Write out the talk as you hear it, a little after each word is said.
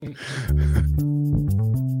Welcome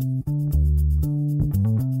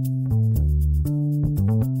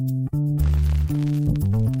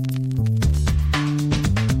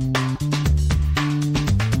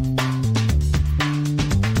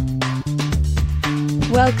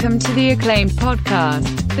to the acclaimed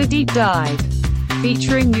podcast, The Deep Dive,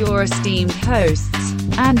 featuring your esteemed hosts,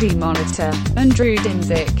 Andy Monitor and Drew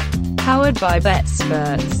Dinzik, powered by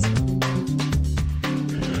BetSperts.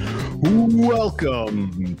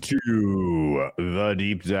 Welcome to The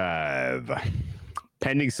Deep Dive.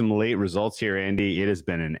 Pending some late results here, Andy, it has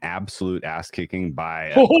been an absolute ass-kicking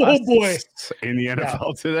by boy in the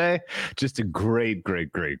NFL today. Just a great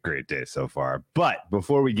day so far. But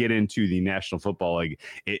before we get into the National Football League,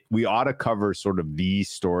 we ought to cover sort of the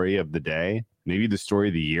story of the day, maybe the story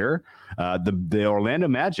of the year. The Orlando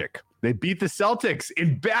Magic. They beat the Celtics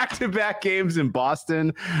in back-to-back games in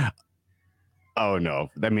Boston. Oh, no.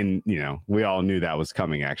 I mean, we all knew that was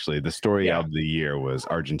coming, actually. The story of the year was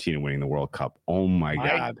Argentina winning the World Cup. Oh, my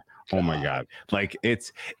God. Oh, my God. Like,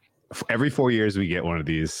 it's every 4 years we get one of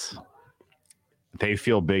these. They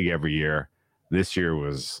feel big every year. This year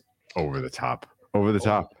was over the top. Over the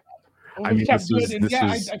top. I mean, this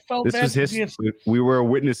was history. We were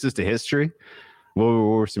witnesses to history. What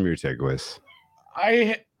were some of your takeaways?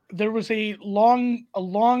 There was a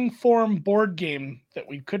long form board game that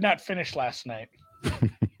we could not finish last night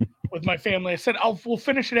with my family. I said, we'll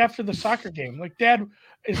finish it after the soccer game. Like, Dad,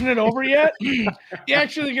 isn't it over yet? Yeah,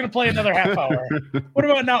 actually, they're going to play another half hour. What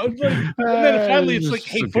about now? Like, and then finally it's like,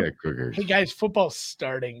 hey guys, football's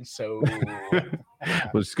starting. So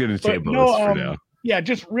let's get a table this for now. Yeah,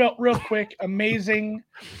 just real quick, amazing.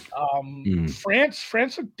 France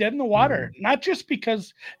looked dead in the water, not just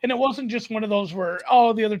because, and it wasn't just one of those where,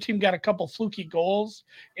 the other team got a couple fluky goals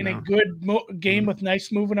in a good game with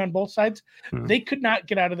nice movement on both sides. They could not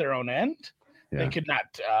get out of their own end. They could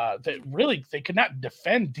not, they could not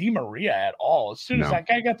defend Di Maria at all. As soon as that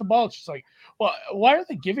guy got the ball, it's just like, well, why are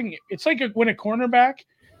they giving it? It's like when a cornerback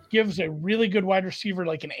gives a really good wide receiver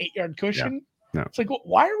like an 8-yard cushion. Yeah. No. It's like,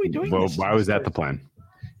 why are we doing this? Why was that the plan?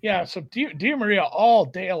 Yeah, so Di Maria all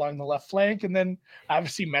day along the left flank, and then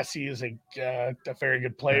obviously Messi is a very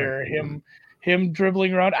good player. Him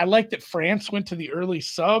dribbling around. I like that France went to the early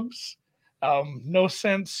subs. No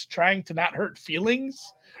sense trying to not hurt feelings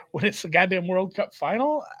when it's the goddamn World Cup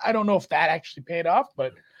final. I don't know if that actually paid off,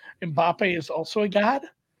 but Mbappe is also a god.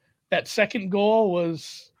 That second goal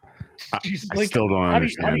was. I still don't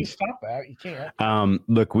understand. How do you stop that? You can't.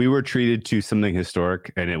 Look, we were treated to something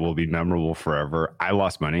historic, and it will be memorable forever. I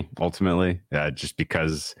lost money ultimately, just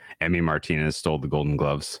because Emi Martinez stole the Golden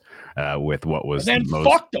Gloves with what was and then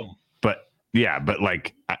fucked them. But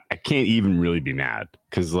like I can't even really be mad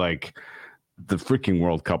because like the freaking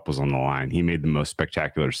World Cup was on the line. He made the most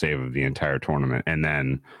spectacular save of the entire tournament, and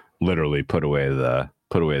then literally put away the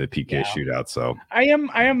PK shootout. So I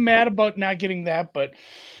am mad about not getting that, but.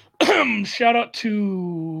 Shout out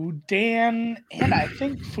to Dan, and I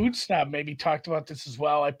think Food Snob maybe talked about this as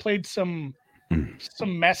well. I played some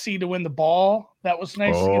Messi to win the ball. That was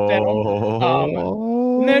nice to get that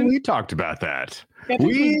on. And then we talked about that.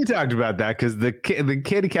 We talked about that because the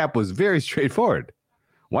handicap was very straightforward.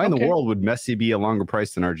 Why in the world would Messi be a longer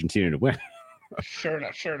price than Argentina to win? Sure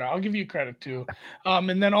enough. I'll give you credit too.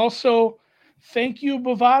 And then also, thank you,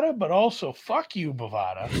 Bovada, but also fuck you,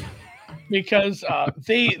 Bovada. Because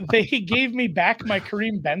they gave me back my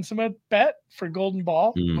Kareem Benzema bet for Golden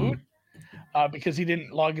Ball boot because he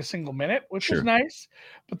didn't log a single minute, which was nice.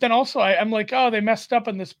 But then also I'm like, they messed up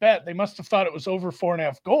on this bet. They must have thought it was over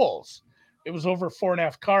 4.5 goals. It was over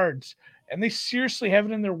 4.5 cards, and they seriously have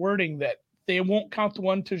it in their wording that they won't count the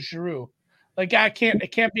one to Giroud. Like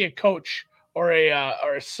it can't be a coach or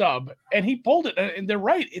a sub, and he pulled it, and they're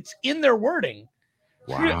right. It's in their wording.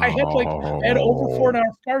 Wow. I had over 4.5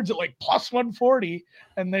 cards at like plus 140,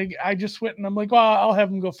 and I just went and I'm like, well, I'll have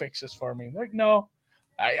them go fix this for me. Like, no,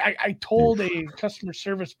 I told a customer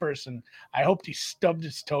service person I hoped he stubbed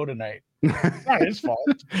his toe tonight. It's not his fault,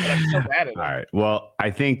 but I'm so bad at it. All right. Well, I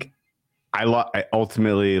think I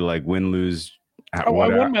ultimately like win lose. I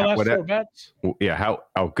won my last 4 bets. Yeah.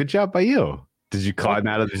 Good job by you. Did you climb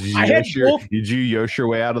out of? Did you Yosh your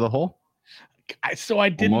way out of the hole? I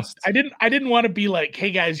didn't want to be like, hey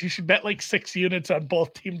guys, you should bet like 6 units on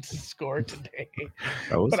both teams to score today.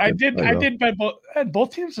 But I did bet both, and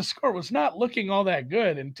both teams to score was not looking all that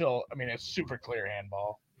good until it's super clear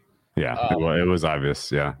handball. Yeah, it was obvious.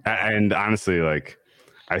 Yeah, and honestly, like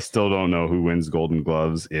I still don't know who wins Golden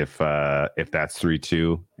Gloves if that's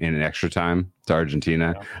 3-2 in an extra time to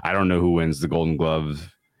Argentina. Yeah. I don't know who wins the Golden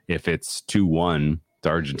Glove if it's 2-1 to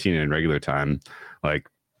Argentina in regular time. Like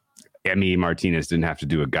Emi Martinez didn't have to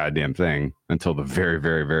do a goddamn thing until the very,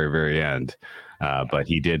 very, very, very end. But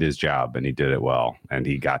he did his job and he did it well, and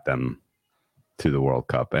he got them to the World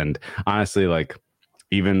Cup. And honestly, like,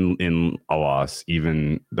 even in a loss,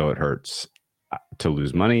 even though it hurts to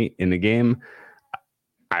lose money in the game,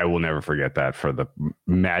 I will never forget that for the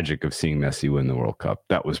magic of seeing Messi win the World Cup.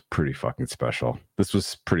 That was pretty fucking special. This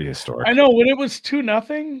was pretty historic. I know when it was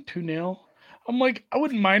 2-0, I'm like, I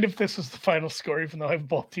wouldn't mind if this was the final score, even though I have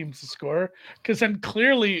both teams to score, because then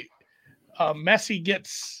clearly Messi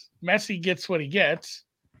gets what he gets.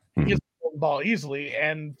 He gets the ball easily,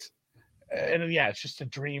 and yeah, it's just a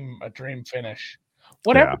dream finish.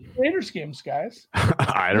 What happened to the Raiders games, guys?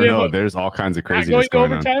 I don't know. There's all kinds of craziness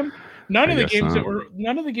going on. None of the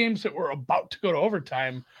games that were about to go to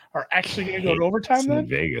overtime are actually going to go to overtime. Then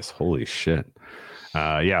Vegas, holy shit!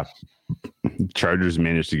 Yeah, Chargers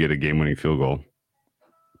managed to get a game-winning field goal.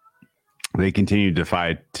 They continue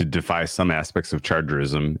to defy some aspects of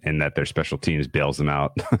Chargerism in that their special teams bails them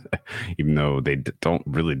out, even though they don't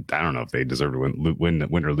really. I don't know if they deserve to win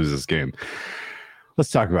or lose this game. Let's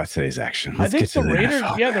talk about today's action. I think the Raiders.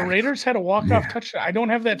 Yeah, the Raiders had a walk-off touchdown. I don't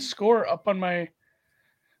have that score up on my.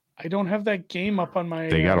 I don't have that game up on my.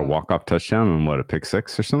 They got a walk-off touchdown and what, a pick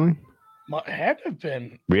six or something? It had to have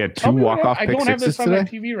been. We had two walk-off pick sixes today. I don't have this on my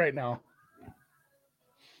TV right now.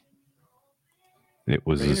 It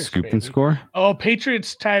was Raiders, a scoop and score. Oh,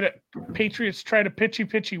 Patriots tried a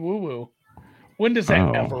pitchy woo woo. When does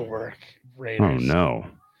that ever work? Raiders. Oh no.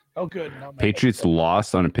 Oh good. No, Patriots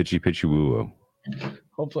lost on a pitchy woo woo.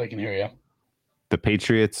 Hopefully I can hear you. The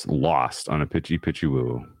Patriots lost on a pitchy woo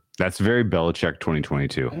woo. That's very Belichick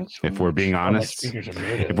 2022. If we're being honest,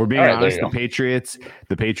 the Patriots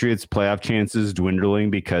playoff chances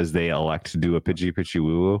dwindling because they elect to do a pitchy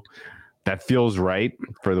woo woo. That feels right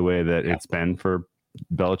for the way that it's been for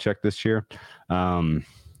Belichick this year.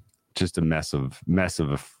 Just a mess of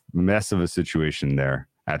a situation there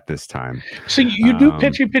at this time. So you do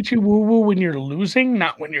pitchy woo woo when you're losing,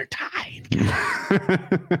 not when you're tied.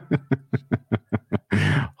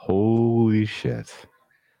 Holy shit!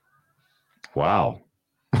 Wow.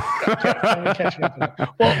 Well,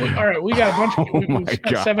 all right, we got a bunch of we've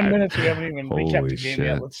spent 7 minutes. We haven't even recapped the game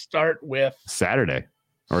yet. Let's start with Saturday.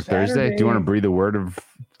 Or Thursday? Do you want to breathe a word of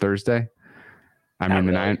Thursday?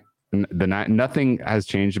 Nothing has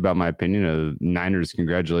changed about my opinion of Niners.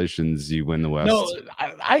 Congratulations, you win the West. No,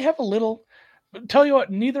 I have a little. Tell you what,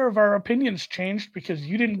 neither of our opinions changed because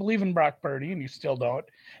you didn't believe in Brock Purdy and you still don't,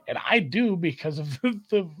 and I do because of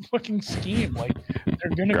the fucking scheme. Like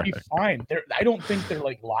they're gonna be fine. I don't think they're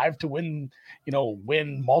like live to win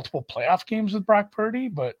multiple playoff games with Brock Purdy,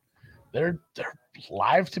 but they're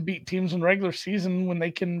live to beat teams in regular season when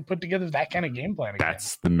they can put together that kind of game plan again.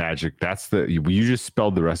 That's the magic. You just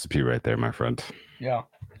spelled the recipe right there, my friend. Yeah.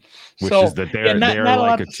 Which is that they're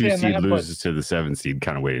like a 2 seed loses to the 7 seed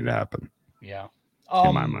kind of waiting to happen. Yeah.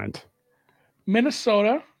 In my mind.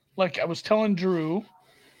 Minnesota, like I was telling Drew,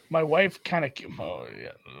 my wife kept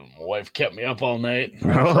me up all night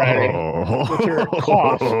on Friday with her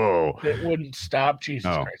cough that wouldn't stop.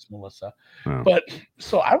 Jesus Christ, Melissa. Oh. But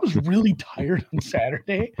so I was really tired on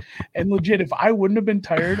Saturday, and legit, if I wouldn't have been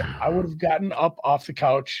tired, I would have gotten up off the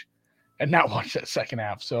couch and not watched that second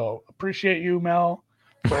half. So appreciate you, Mel,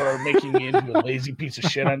 for making me into a lazy piece of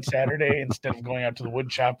shit on Saturday instead of going out to the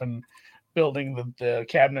wood shop and building the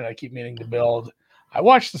cabinet I keep meaning to build. I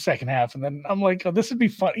watched the second half and then I'm like, oh, this would be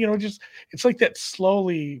fun. It's like that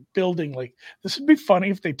slowly building. Like, this would be funny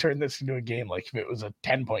if they turned this into a game, like if it was a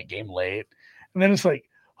 10-point game late. And then it's like,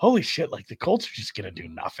 holy shit, like the Colts are just going to do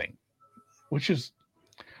nothing, which is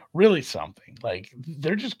really something. Like,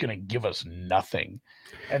 they're just going to give us nothing.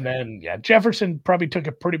 And then, yeah, Jefferson probably took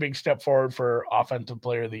a pretty big step forward for Offensive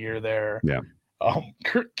Player of the Year there. Yeah.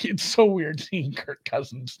 It's so weird seeing Kirk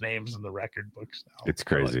Cousins' names in the record books now. It's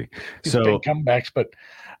crazy. These big comebacks, but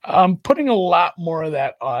putting a lot more of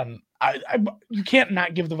that on. You can't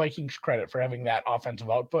not give the Vikings credit for having that offensive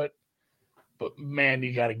output, but man,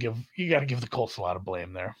 you got to give the Colts a lot of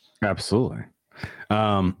blame there. Absolutely.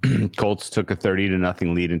 Colts took a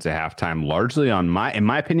 30-0 lead into halftime, largely in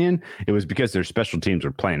my opinion, it was because their special teams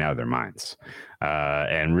were playing out of their minds,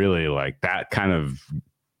 and really like that kind of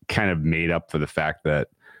made up for the fact that,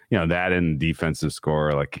 that and defensive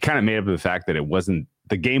score, like it kind of made up for the fact that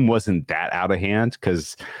the game wasn't that out of hand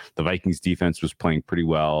because the Vikings defense was playing pretty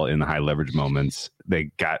well in the high leverage moments.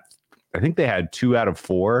 I think they had 2 out of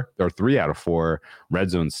 4 or 3 out of 4 red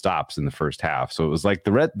zone stops in the first half. So it was like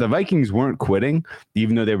the Vikings weren't quitting,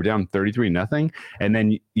 even though they were down 33-0. And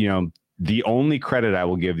then, the only credit I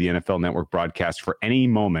will give the NFL Network broadcast for any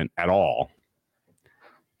moment at all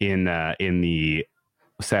in the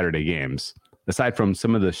Saturday games, aside from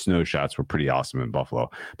some of the snow shots were pretty awesome in Buffalo.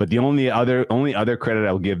 But the only other credit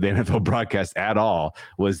I'll give the NFL broadcast at all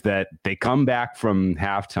was that they come back from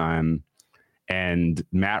halftime and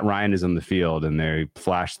Matt Ryan is on the field and they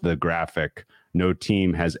flash the graphic. No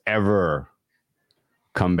team has ever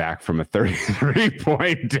come back from a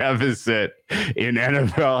 33-point deficit in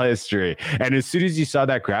NFL history. And as soon as you saw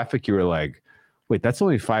that graphic, you were like, wait, that's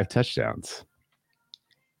only 5 touchdowns.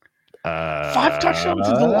 5 touchdowns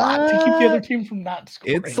is a lot to keep the other team from not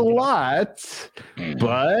scoring. It's a lot,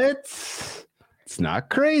 but it's not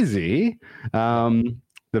crazy.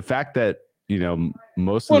 The fact that,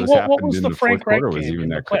 most of this happened in the fourth quarter was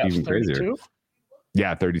even crazier. 32?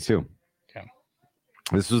 Yeah, 32.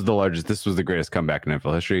 This was the greatest comeback in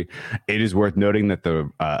NFL history. It is worth noting that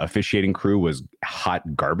the officiating crew was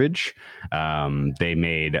hot garbage. They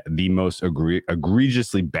made the most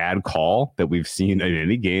egregiously bad call that we've seen in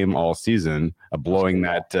any game all season, blowing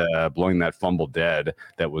that fumble dead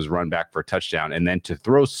that was run back for a touchdown, and then to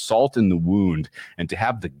throw salt in the wound and to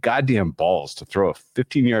have the goddamn balls to throw a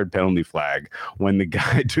 15-yard penalty flag when the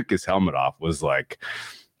guy took his helmet off was like,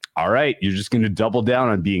 all right, you're just going to double down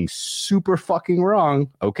on being super fucking wrong.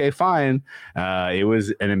 Okay, fine. It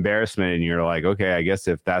was an embarrassment, and you're like, okay, I guess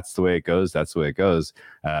if that's the way it goes, that's the way it goes.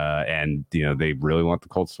 And they really want the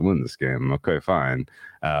Colts to win this game. Okay, fine.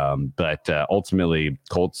 But ultimately,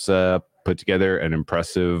 Colts put together an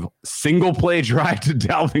impressive single play drive to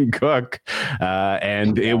Dalvin Cook,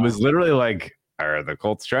 and it was literally like, are the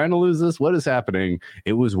Colts trying to lose this? What is happening?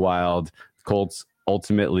 It was wild. Colts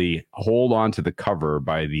ultimately hold on to the cover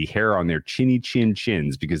by the hair on their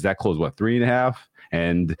chins, because that closed 3.5,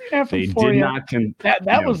 and they did not.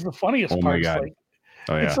 That was the funniest part. Oh my god!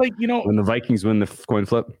 It's like when the Vikings win the coin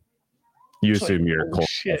flip, you assume your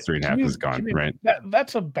Colts 3.5 is gone, right?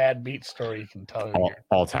 That's a bad beat story you can tell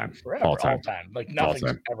all time, forever, all time. Like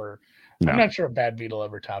nothing's ever. No. I'm not sure a bad beat will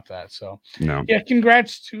ever top that. So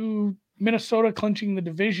congrats to Minnesota clinching the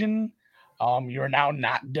division. You're now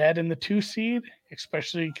not dead in the 2 seed,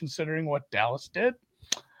 especially considering what Dallas did.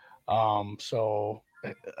 And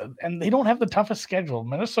they don't have the toughest schedule.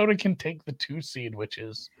 Minnesota can take the 2 seed, which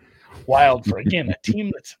is wild for, again, a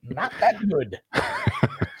team that's not that good.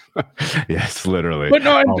 Yes, literally. But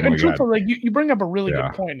no, and truthfully, like you bring up a really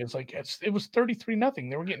good point. It's like it was 33-0.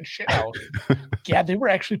 They were getting shit out. Yeah, they were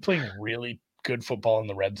actually playing really good football in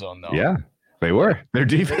the red zone, though. Yeah, they were. Their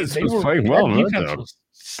defense was playing well. Their defense was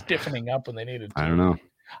stiffening up when they needed to. I don't know.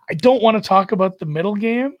 I don't want to talk about the middle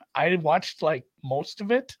game. I watched most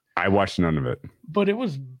of it. I watched none of it. But it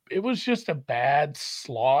was just a bad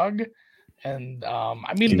slog. And can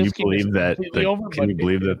this you game believe is that? completely over. Can you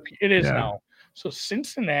believe that it is now? So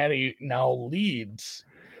Cincinnati now leads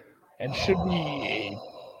and should be a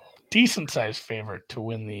decent sized favorite to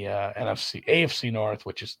win the AFC North,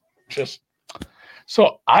 which is just.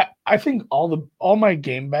 So I think all my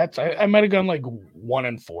game bets, I might have gone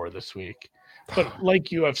 1-4 this week, but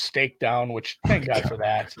like you have staked down, which thank God for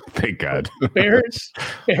that. Thank God. Bears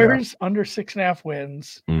under 6.5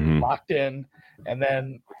 wins, locked in, and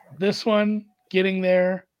then this one getting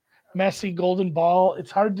there, messy golden ball.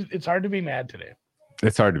 It's hard to be mad today.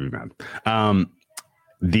 It's hard to be mad.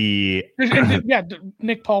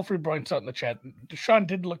 Nick Palfrey points out in the chat, Deshaun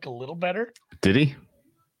did look a little better. Did he?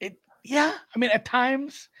 Yeah, at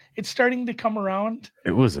times it's starting to come around.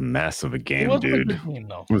 It was a mess of a game, dude. A good game,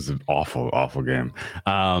 though. It was an awful game.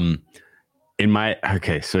 So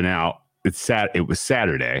now it's sad. It was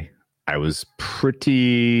Saturday. I was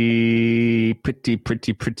pretty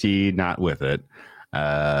not with it,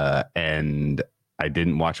 and I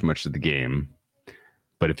didn't watch much of the game.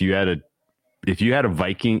 But if you had a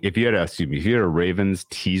Ravens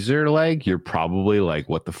teaser leg, you're probably like,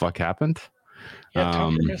 what the fuck happened? Yeah,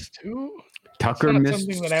 Tucker missed 2. Tucker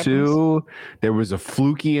missed 2. There was a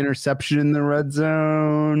fluky interception in the red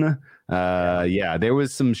zone. There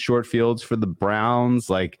was some short fields for the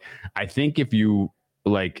Browns. I think if you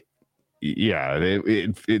the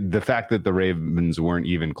fact that the Ravens weren't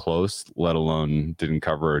even close, let alone didn't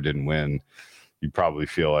cover or didn't win, you probably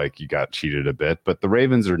feel like you got cheated a bit. But the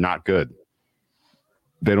Ravens are not good.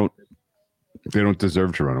 They don't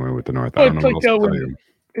deserve to run away with the North. I don't know what else to tell you.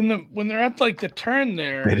 When they're at the turn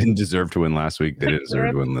there, they didn't deserve to win last week. They didn't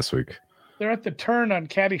deserve to win this week. They're at the turn on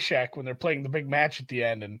Caddyshack when they're playing the big match at the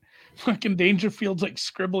end, and fucking Dangerfield's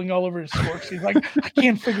scribbling all over his score sheet. He's like, I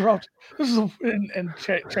can't figure out this is. And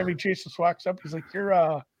Chevy Chase just walks up. He's like,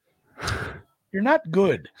 you're not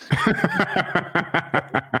good.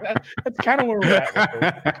 That's kind of where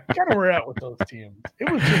we're at with those teams.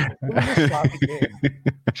 It was a sloppy game.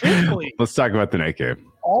 Truthfully, let's talk about the night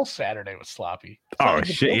game. All Saturday was sloppy. Oh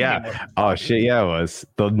shit, yeah. Oh shit, yeah. It was.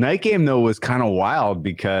 The night game though was kind of wild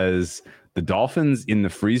because the Dolphins in the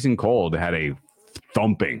freezing cold had a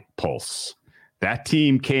thumping pulse. That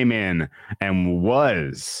team came in and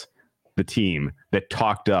was the team that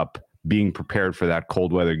talked up being prepared for that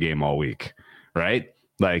cold weather game all week, right?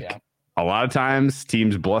 Like a lot of times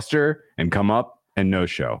teams bluster and come up and no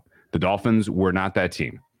show. The Dolphins were not that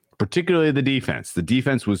team, particularly the defense. The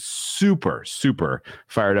defense was super, super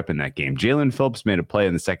fired up in that game. Jalen Phillips made a play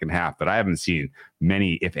in the second half that I haven't seen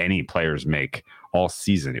many, if any, players make all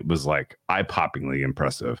season. It was like eye-poppingly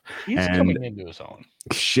impressive. He's coming into his own.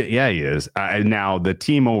 Shit, yeah, he is. Now the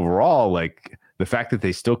team overall, like the fact that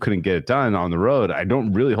they still couldn't get it done on the road, I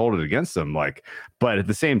don't really hold it against them. Like, but at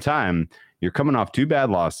the same time, you're coming off 2 bad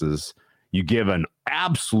losses. You give an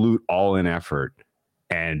absolute all-in effort,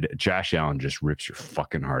 and Josh Allen just rips your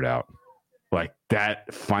fucking heart out. Like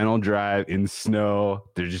that final drive in snow,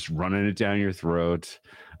 they're just running it down your throat.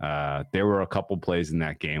 There were a couple plays in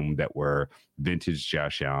that game that were vintage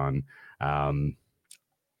Josh Allen. I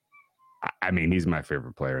mean, he's my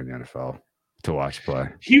favorite player in the NFL to watch play.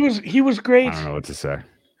 He was great. I don't know what to say.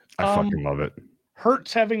 I fucking love it.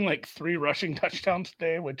 Hurts having like 3 rushing touchdowns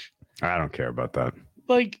today, which I don't care about that.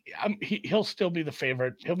 Like he'll still be the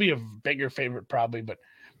favorite. He'll be a bigger favorite probably, but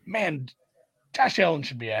man, Josh Allen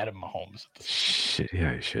should be ahead of Mahomes. Shit,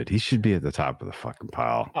 yeah, he should. He should be at the top of the fucking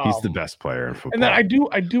pile. He's the best player in football. And then I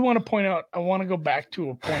do want to point out. I want to go back to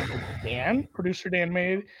a point that producer Dan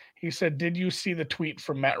made. He said, "Did you see the tweet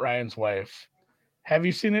from Matt Ryan's wife? Have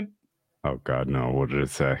you seen it?" Oh God, no. What did it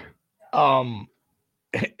say?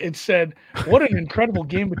 It said, "What an incredible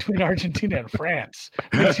game between Argentina and France.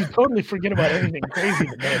 Makes you totally forget about anything crazy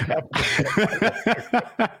that may have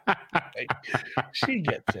happened." She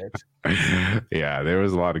gets it. Yeah, there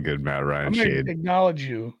was a lot of good Matt Ryan shade. I'm gonna acknowledge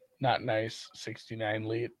you. Not nice. 69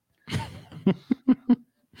 lead.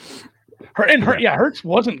 Hurts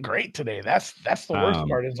wasn't great today. That's the worst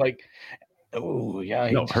part. Is like, oh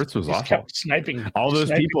yeah, Hurts was awful. Kept sniping all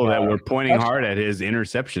those people that were pointing hard at his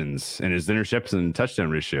interceptions and his interception touchdown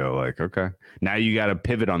ratio. Like, okay, now you got to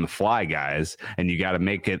pivot on the fly, guys, and you got to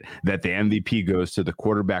make it that the MVP goes to the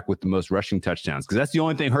quarterback with the most rushing touchdowns, because that's the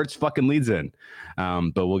only thing Hurts fucking leads in.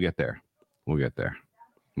 But we'll get there. We'll get there.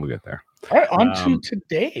 All right, on to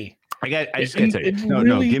today. I just gotta tell you.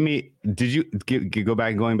 No. Give me. Did you go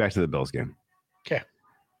back? Going back to the Bills game. Okay.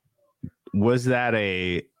 Was that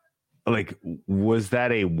a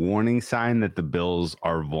warning sign that the Bills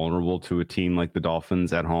are vulnerable to a team like the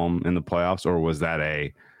Dolphins at home in the playoffs, or was that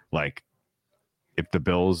if the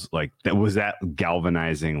Bills was that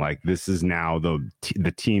galvanizing? Like, this is now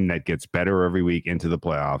the team that gets better every week into the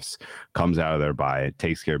playoffs, comes out of there bye,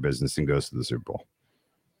 takes care of business, and goes to the Super Bowl.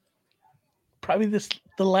 Probably the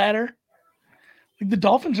latter. Like, the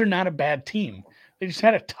Dolphins are not a bad team. They just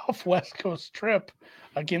had a tough West Coast trip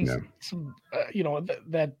against some,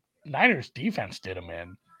 that Niners defense did them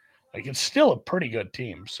in. Like, it's still a pretty good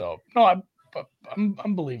team. So no,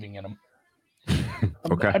 I'm believing in them.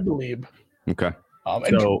 Okay, I believe. Okay.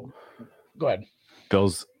 So go ahead.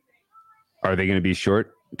 Bills, are they going to be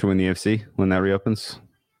short to win the AFC when that reopens?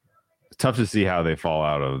 Tough to see how they fall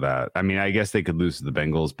out of that. I mean, I guess they could lose to the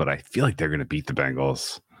Bengals, but I feel like they're going to beat the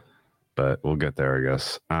Bengals. But we'll get there, I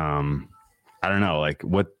guess. I don't know. Like,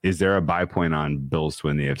 what is there a buy point on Bills to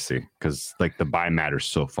win the AFC? Because like the buy matters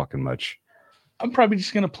so fucking much. I'm probably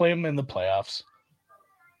just going to play them in the playoffs.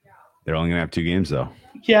 They're only going to have 2 games, though.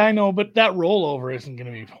 Yeah, I know, but that rollover isn't going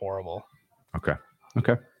to be horrible. Okay.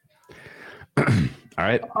 All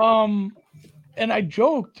right. And I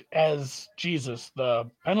joked as Jesus, the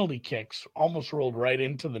penalty kicks almost rolled right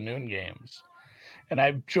into the noon games. And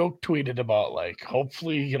I tweeted about, like,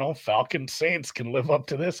 hopefully, Falcons Saints can live up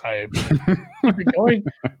to this hype. Going,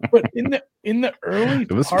 but in the early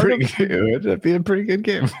it was pretty good. It would be a pretty good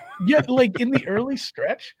game. Yeah, like in the early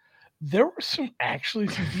stretch, there were some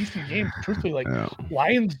decent games. Truthfully, like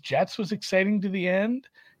Lions Jets was exciting to the end.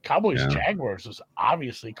 Cowboys Jaguars was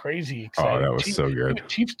obviously crazy exciting. Oh, that was so good.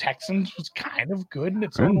 Chiefs Texans was kind of good in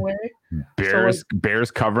its own way. Bears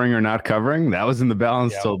covering or not covering, that was in the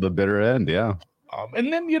balance till the bitter end. Yeah.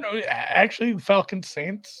 And then, actually, the Falcons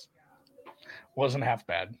Saints wasn't half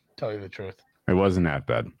bad, tell you the truth. It wasn't half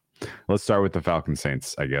bad. Let's start with the Falcons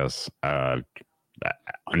Saints, I guess.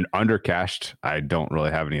 Undercashed. I don't really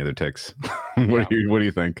have any other ticks. What do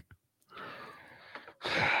you think?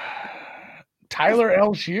 Tyler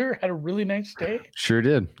Algier had a really nice day. Sure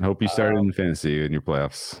did. I hope you started in fantasy in your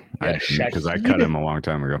playoffs. Because I cut him a long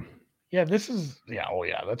time ago. Yeah, this is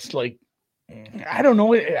that's like, I don't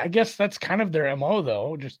know. I guess that's kind of their MO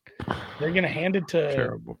though. Just they're gonna hand it to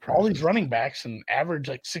Terrible all these process. running backs and average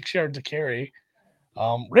like 6 yards a carry.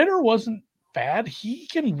 Ritter wasn't bad. He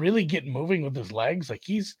can really get moving with his legs. Like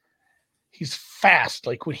he's fast.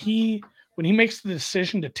 Like when he makes the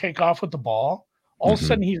decision to take off with the ball, all of a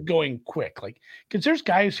sudden he's going quick. Like, because there's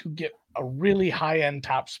guys who get a really high end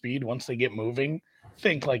top speed once they get moving.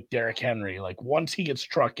 Think like Derrick Henry. Like once he gets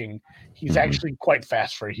trucking, he's actually quite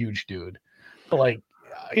fast for a huge dude. But like,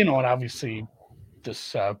 and obviously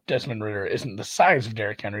this Desmond Ritter isn't the size of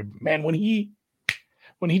Derrick Henry. But man, when he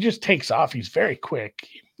just takes off, he's very quick.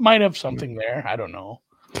 He might have something there. I don't know.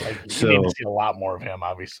 Like you need to see a lot more of him,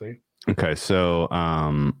 obviously. Okay, so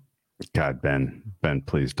God, Ben,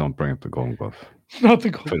 please don't bring up the Golden Glove. Not the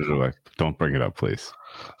Golden Put it away. Don't bring it up, please.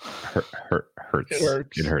 Hurts.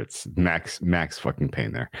 It hurts. Max fucking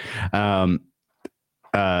pain there.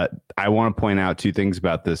 I want to point out two things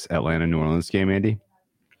about this Atlanta-New Orleans game, Andy.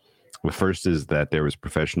 The first is that there was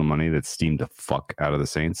professional money that steamed the fuck out of the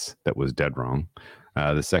Saints. That was dead wrong.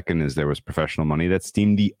 The second is there was professional money that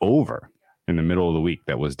steamed the over in the middle of the week.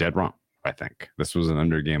 That was dead wrong. I think this was an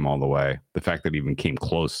under game all the way. The fact that it even came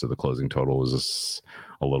close to the closing total was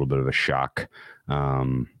a little bit of a shock.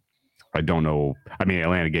 I don't know. I mean,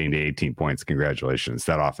 Atlanta getting to 18 points. Congratulations.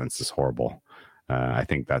 That offense is horrible. I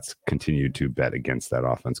think that's continued to bet against that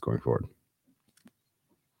offense going forward.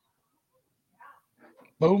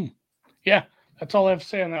 Boom. Yeah, that's all I have to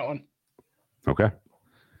say on that one. Okay.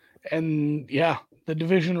 And yeah, the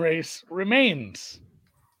division race remains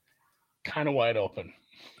kind of wide open.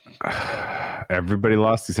 Everybody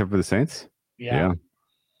lost except for the Saints? Yeah.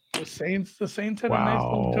 The Saints had a nice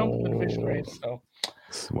little jump in the division race. So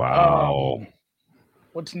wow.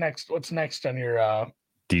 What's next on your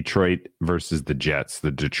Detroit versus the Jets?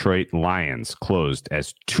 The Detroit Lions closed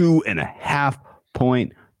as 2.5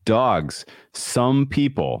 point dogs. Some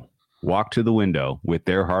people walked to the window with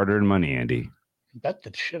their hard-earned money, Andy. Bet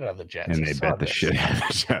the shit out of the Jets. And they bet the shit out of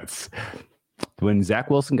the Jets. When Zach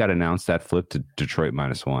Wilson got announced, that flipped to Detroit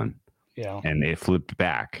 -1. Yeah. And it flipped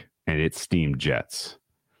back and it steamed Jets.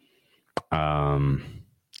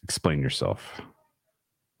 Explain yourself.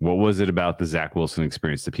 What was it about the Zach Wilson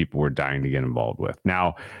experience that people were dying to get involved with?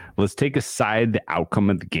 Now, let's take aside the outcome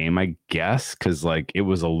of the game, I guess, because like it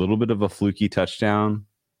was a little bit of a fluky touchdown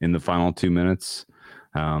in the final 2 minutes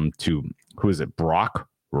to, who is it, Brock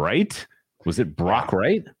Wright? Was it Brock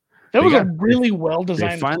Wright? That was a really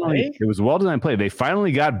well-designed play. It was a well-designed play. They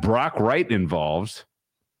finally got Brock Wright involved,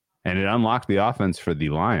 and it unlocked the offense for the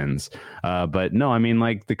Lions. But no, I mean,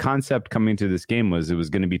 like the concept coming to this game was it was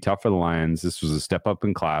going to be tough for the Lions. This was a step up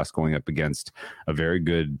in class going up against a very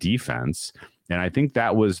good defense. And I think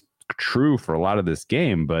that was true for a lot of this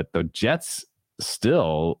game, but the Jets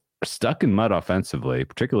still stuck in mud offensively,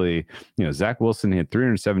 particularly, Zach Wilson had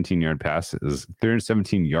 317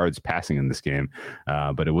 yards passing in this game,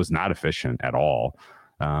 but it was not efficient at all.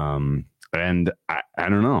 And I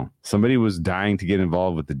don't know. Somebody was dying to get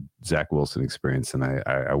involved with the Zach Wilson experience, and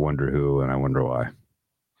I wonder who, and I wonder why.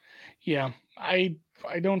 Yeah, I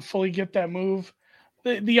don't fully get that move.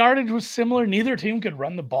 The yardage was similar. Neither team could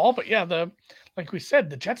run the ball, but yeah, like we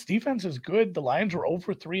said, the Jets defense is good. The Lions were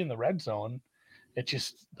 0-3 in the red zone. It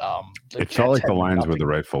just it felt like the Lions were the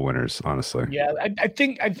rightful winners, honestly. Yeah, I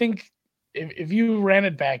think if you ran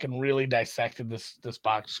it back and really dissected this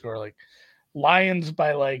box score, like Lions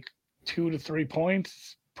by like 2 to 3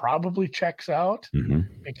 points probably checks out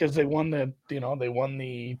because they won the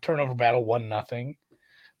turnover battle 1-0.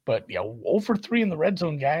 But yeah, 0-3 in the red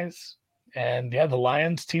zone, guys. And yeah, the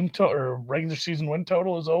Lions team regular season win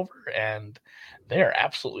total is over, and they are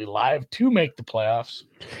absolutely live to make the playoffs.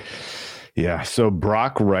 Yeah, so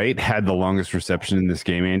Brock Wright had the longest reception in this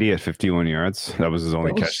game, Andy, at 51 yards. That was his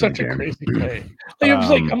only catch. Such a crazy play.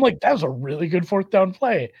 I'm like, that was a really good fourth down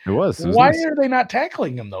play. It was. Why are they not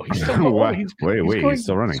tackling him though? He's still he's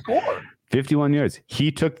still running. Score. 51 yards.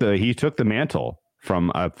 He took the mantle from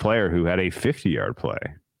a player who had a 50-yard play.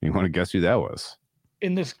 You want to guess who that was?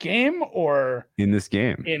 In this game or in this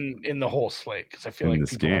game? In the whole slate, because I feel like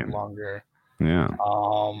this game longer. Yeah.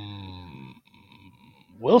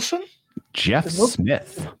 Wilson. Jeff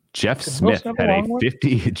Smith had a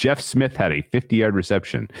 50-yard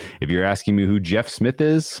reception. If you're asking me who Jeff Smith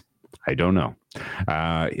is, I don't know.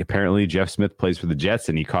 Apparently Jeff Smith plays for the Jets,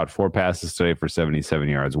 and he caught 4 passes today for 77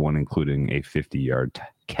 yards, one including a 50-yard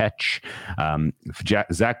catch.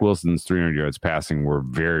 Zach Wilson's 300 yards passing were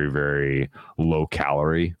very, very low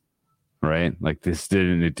calorie, right? Like it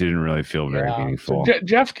didn't really feel very meaningful. So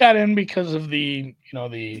Jeff got in because of the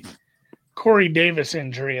Corey Davis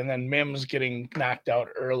injury and then Mims getting knocked out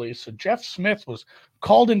early. So Jeff Smith was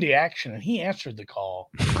called into action and he answered the call.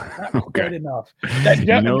 Not quite enough.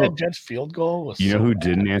 That Jets field goal was who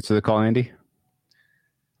didn't answer the call, Andy?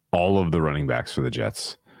 All of the running backs for the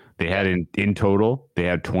Jets. They had in total, they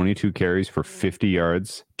had 22 carries for 50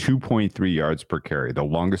 yards, 2.3 yards per carry. The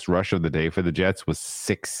longest rush of the day for the Jets was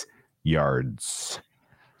 6 yards.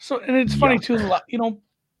 So, and it's funny too,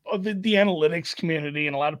 the analytics community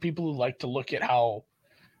and a lot of people who like to look at how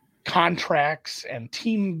contracts and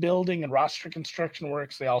team building and roster construction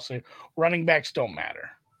works, they all say running backs don't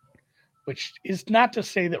matter, which is not to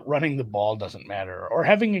say that running the ball doesn't matter or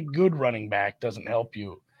having a good running back doesn't help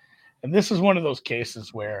you. And this is one of those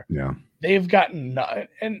cases where they've gotten,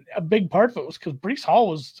 and a big part of it was because Breece Hall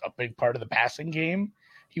was a big part of the passing game.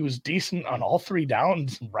 He was decent on all 3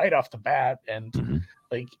 downs right off the bat. And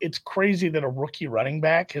it's crazy that a rookie running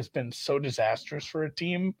back has been so disastrous for a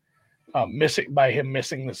team,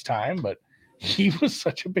 missing this time. But he was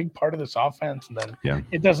such a big part of this offense. And then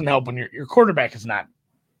it doesn't help when your quarterback is not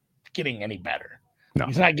getting any better. No.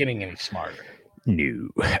 He's not getting any smarter. No.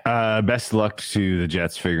 Best luck to the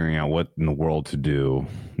Jets figuring out what in the world to do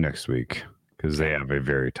next week because they have a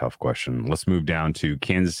very tough question. Let's move down to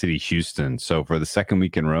Kansas City, Houston. So for the second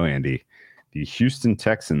week in a row, Andy, the Houston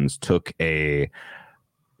Texans took a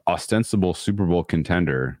ostensible Super Bowl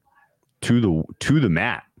contender to the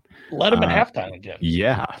mat. Led him at halftime again.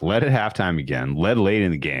 Yeah, led at halftime again. Led late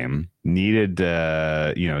in the game. Needed,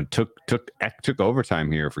 took overtime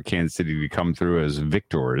here for Kansas City to come through as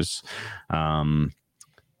victors. I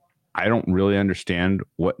don't really understand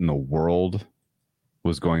what in the world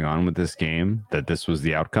was going on with this game, that this was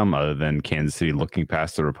the outcome other than Kansas City looking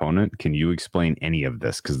past their opponent. Can you explain any of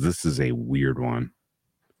this? Because this is a weird one.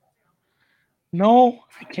 No,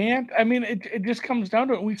 I can't. I mean, it just comes down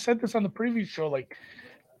to it. We said this on the previous show,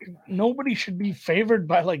 nobody should be favored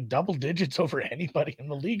by double digits over anybody in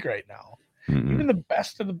the league right now. Mm-hmm. Even the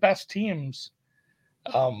best of the best teams,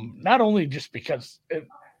 not only just because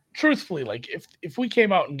truthfully, if we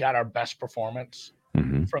came out and got our best performance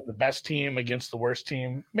from the best team against the worst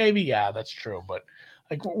team, maybe, that's true. But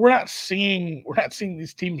we're not seeing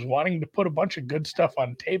these teams wanting to put a bunch of good stuff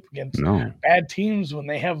on tape against bad teams when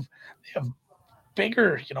they have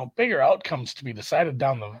bigger outcomes to be decided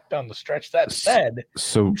down the stretch. That said,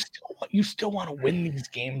 so you still want to win these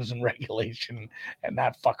games in regulation and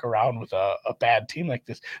not fuck around with a bad team like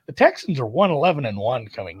this. The Texans are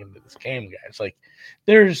 1-11-1 coming into this game, guys.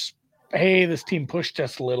 This team pushed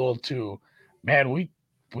us a little to, man, we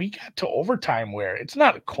got to overtime where it's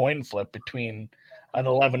not a coin flip between an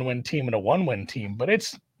 11-win team and a 1-win team, but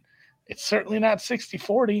it's certainly not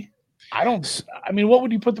 60-40. What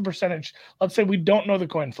would you put the percentage? Let's say we don't know the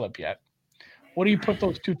coin flip yet. What do you put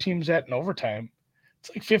those two teams at in overtime?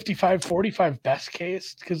 It's 55-45 best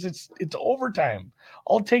case because it's overtime.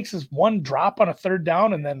 All it takes is one drop on a third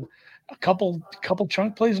down and then a couple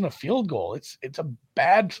chunk plays and a field goal. It's a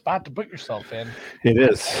bad spot to put yourself in. It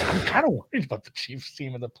is. I'm kind of worried about the Chiefs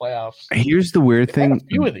team in the playoffs. Here's the weird thing. A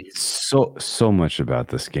few of these. So much about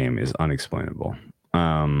this game is unexplainable.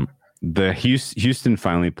 The Houston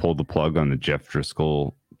finally pulled the plug on the Jeff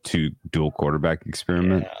Driscoll to dual quarterback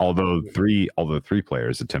experiment. Yeah. Although three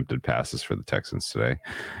players attempted passes for the Texans today,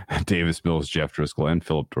 Davis Mills, Jeff Driscoll, and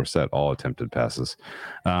Philip Dorsett all attempted passes.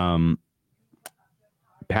 Pat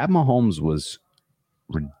Mahomes was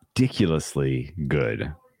ridiculously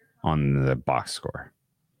good on the box score.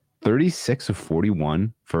 36 of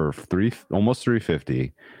 41 for almost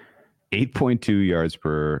 350, 8.2 yards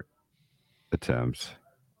per attempt.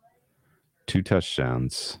 2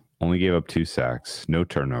 touchdowns, only gave up 2 sacks, no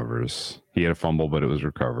turnovers. He had a fumble, but it was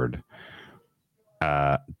recovered.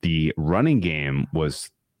 The running game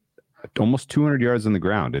was almost 200 yards on the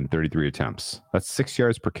ground in 33 attempts. That's 6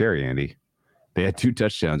 yards per carry, Andy. They had 2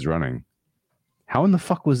 touchdowns running. How in the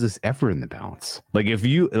fuck was this ever in the balance?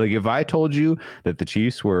 If I told you that the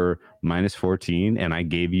Chiefs were -14 and I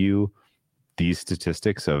gave you these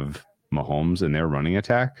statistics of Mahomes and their running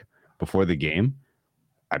attack before the game,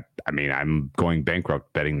 I'm going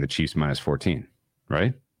bankrupt betting the Chiefs -14,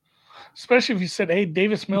 right? Especially if you said, "Hey,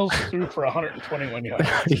 Davis Mills threw for 121 yards."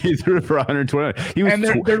 He threw for 121. He was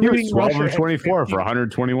 12 or 24 for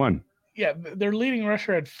 121. Yeah, their leading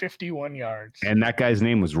rusher had 51 yards. And that guy's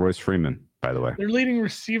name was Royce Freeman, by the way. Their leading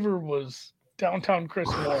receiver was downtown Chris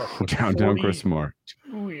Moore. Downtown Chris Moore.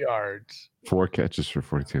 2 yards. 4 catches for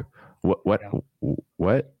 42. What?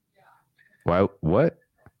 Why? What?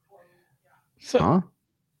 So, huh?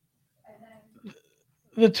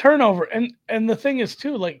 The turnover, and the thing is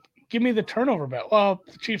too, give me the turnover battle. Well,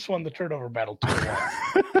 the Chiefs won the turnover battle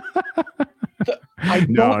 2-1.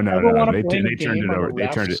 No. want to They blame a turned game it on over. the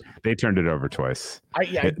refs. They turned it over twice.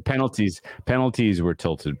 Yeah. Penalties were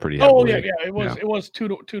tilted pretty heavily. Oh yeah. It was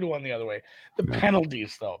 2-1 the other way. The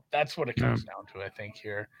penalties, though, that's what it comes down to. I think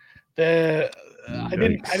here, I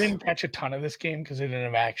didn't catch a ton of this game because I didn't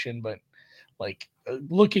have action, but like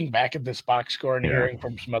looking back at this box score and hearing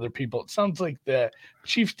from some other people, it sounds like the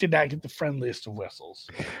Chiefs did not get the friendliest of whistles.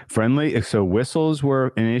 So whistles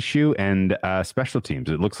were an issue, and special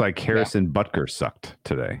teams. It looks like Harrison Butker sucked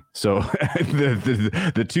today. So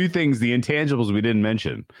the two things, the intangibles we didn't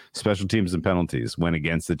mention, special teams and penalties, went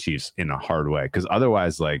against the Chiefs in a hard way. Because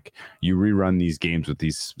otherwise, like, you rerun these games with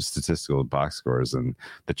these statistical box scores, and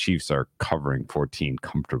the Chiefs are covering 14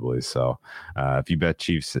 comfortably. So if you bet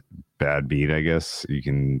Chiefs bad beat, I guess you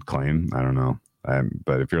can claim. I don't know.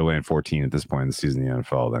 But if you're laying 14 at this point in the season in the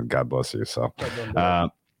NFL, then God bless you. So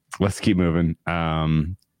let's keep moving.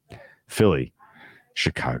 Philly,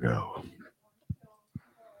 Chicago.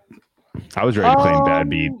 I was ready to claim bad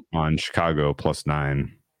beat on Chicago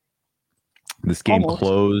 +9. This game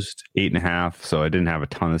closed 8.5, so I didn't have a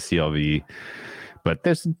ton of CLV. But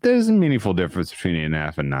there's a meaningful difference between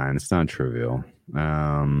 8.5 and 9. It's not trivial.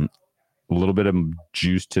 A little bit of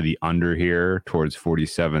juice to the under here towards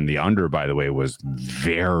 47. The under, by the way, was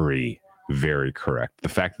very, very correct. The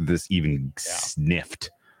fact that this even sniffed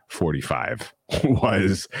 45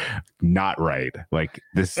 was not right. Like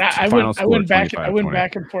this I went back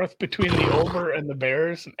and forth between the over and the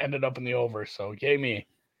Bears and ended up in the over. So yay me.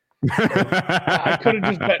 I could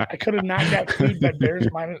have not got screwed by Bears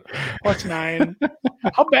 +9.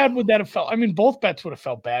 How bad would that have felt? I mean, both bets would have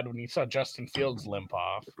felt bad when you saw Justin Fields limp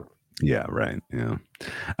off. Yeah, right. Yeah.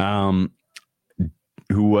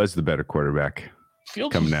 Who was the better quarterback?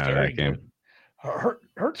 Fields coming out of that game?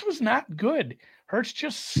 Hurts was not good. Hurts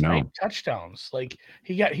just sniped touchdowns. Like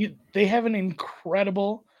they have an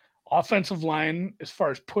incredible offensive line as far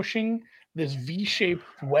as pushing this V-shaped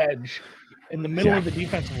wedge in the middle of the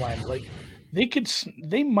defensive line. Like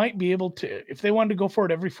they might be able to, if they wanted to go for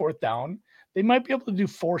it every fourth down, they might be able to do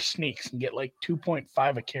 4 sneaks and get like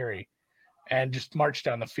 2.5 a carry and just march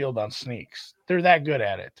down the field on sneaks. They're that good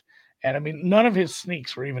at it. And I mean, none of his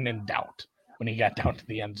sneaks were even in doubt when he got down to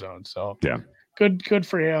the end zone. So good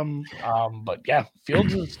for him. But yeah,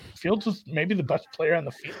 Fields is maybe the best player on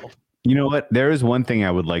the field. You know what? There is one thing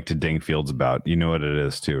I would like to ding Fields about. You know what it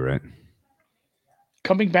is too, right?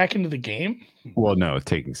 Coming back into the game? Well, no,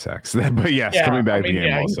 taking sacks. But yes, coming back to the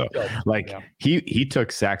game also. He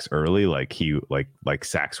took sacks early, like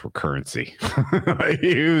sacks were currency.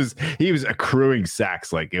 he was accruing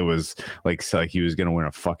sacks like it was like he was gonna win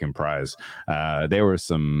a fucking prize. There were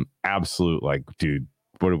some absolute like, dude,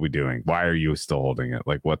 what are we doing? Why are you still holding it?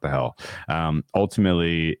 Like, what the hell?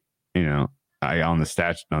 Ultimately, you know, on the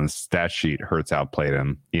stat sheet, Hurts outplayed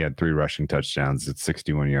him. He had 3 rushing touchdowns at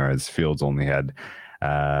 61 yards. Fields only had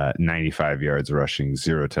 95 yards rushing,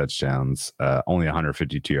 0 touchdowns, only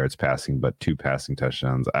 152 yards passing, but 2 passing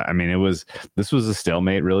touchdowns. I mean, this was a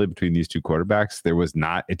stalemate really between these two quarterbacks.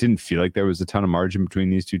 It didn't feel like there was a ton of margin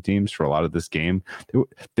between these two teams for a lot of this game.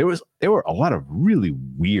 There were a lot of really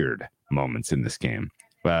weird moments in this game.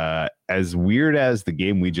 As weird as the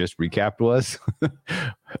game we just recapped was,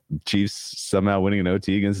 Chiefs somehow winning an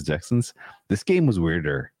OT against the Texans, this game was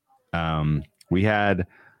weirder. We had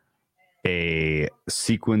a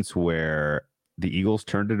sequence where the Eagles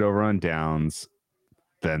turned it over on downs,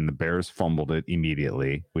 then the Bears fumbled it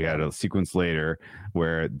immediately. We had a sequence later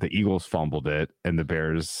where the Eagles fumbled it and the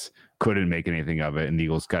Bears couldn't make anything of it, and the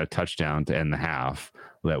Eagles got a touchdown to end the half.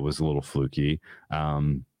 That was a little fluky.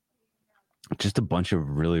 Just a bunch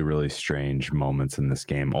of really, really strange moments in this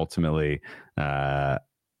game. Ultimately, I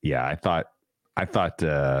thought I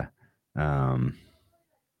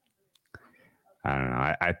don't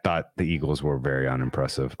know. I thought the Eagles were very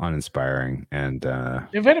unimpressive, uninspiring, and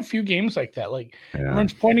they've had a few games like that. Like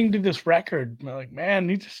everyone's pointing to this record, like, man,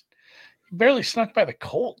 he barely snuck by the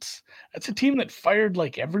Colts. That's a team that fired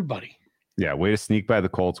like everybody. Yeah, way to sneak by the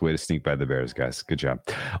Colts, way to sneak by the Bears, guys. Good job.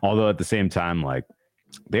 Although at the same time, like,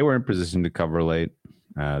 they were in position to cover late.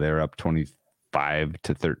 They were up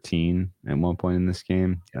 25-13 at one point in this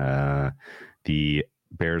game. The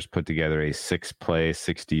Bears put together a 6-play,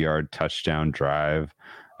 60-yard touchdown drive,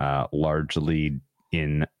 largely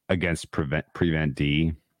against prevent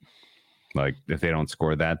D. Like, if they don't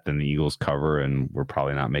score that, then the Eagles cover, and we're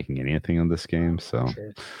probably not making anything of this game. So,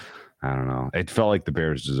 sure. I don't know. It felt like the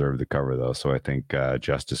Bears deserved the cover, though. So I think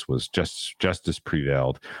justice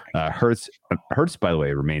prevailed. Hurts, by the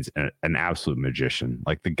way, remains an absolute magician.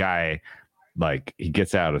 Like, the guy, like, he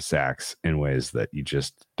gets out of sacks in ways that you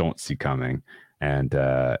just don't see coming. and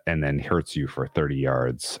then hurts you for 30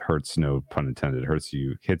 yards. Hurts, no pun intended.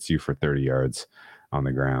 Hits you for 30 yards on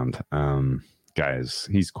the ground. Guys,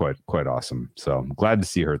 he's quite awesome. So I'm glad to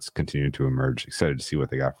see Hurts continue to emerge. Excited to see what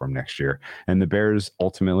they got from next year. And the Bears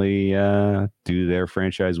ultimately do their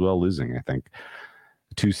franchise well, losing. I think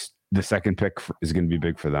the second pick is going to be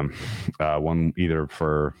big for them. One either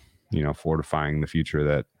for fortifying the future of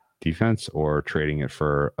that defense or trading it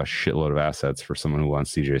for a shitload of assets for someone who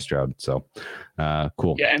wants CJ Stroud. So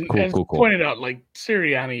cool. Yeah, and cool. Pointed out, like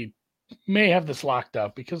Sirianni may have this locked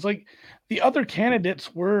up because like the other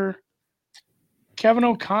candidates were Kevin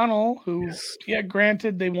O'Connell, who,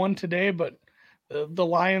 granted they won today, but the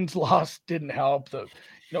Lions loss didn't help.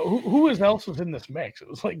 Who else was in this mix? It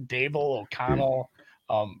was like Dable, O'Connell,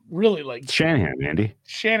 really like Shanahan, Andy.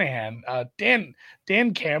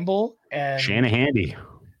 Dan Campbell, and Shanahandy.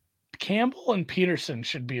 Campbell and Peterson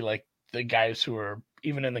should be like the guys who are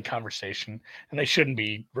even in the conversation, and they shouldn't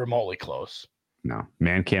be remotely close. No,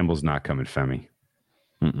 man, Campbell's not coming, Femi.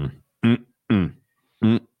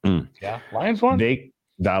 Yeah, Lions won. The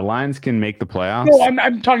Lions can make the playoffs. No,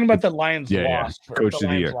 I'm talking about the Lions loss. Yeah. Coach of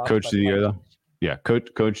the year. Coach of the year, though. Yeah, coach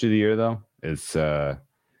of the year, though. Is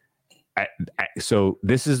so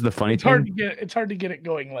this is the funny thing. It's hard to get it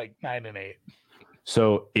going like 9-8.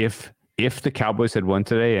 So if the Cowboys had won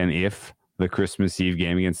today, and if the Christmas Eve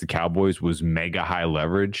game against the Cowboys was mega high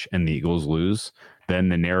leverage, and the Eagles lose, then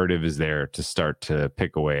the narrative is there to start to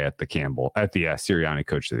pick away at the Sirianni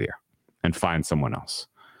Coach of the Year and find someone else.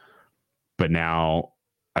 But now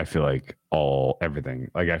I feel like all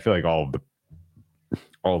the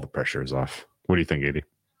pressure is off. What do you think, AD?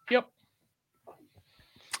 Yep.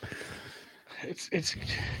 It's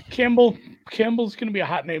Campbell. Campbell's going to be a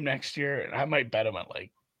hot name next year, and I might bet him at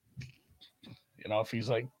if he's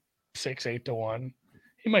like 6-8-1,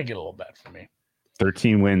 he might get a little bet for me.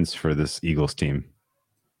 13 wins for this Eagles team.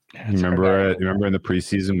 Yeah, remember in the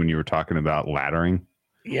preseason when you were talking about laddering?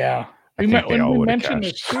 Yeah. We mentioned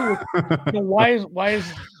this too. Why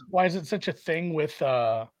is it such a thing with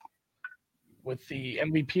the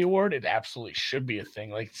MVP award? It absolutely should be a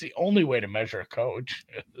thing. Like, it's the only way to measure a coach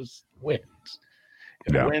is wins.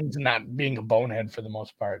 Wins, not being a bonehead for the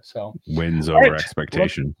most part. So wins over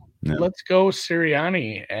expectation. Let's go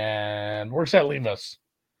Sirianni. And where's that leave us?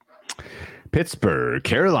 Pittsburgh,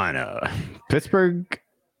 Carolina. Pittsburgh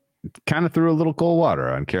kind of threw a little cold water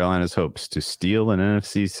on Carolina's hopes to steal an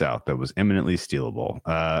NFC South that was imminently stealable.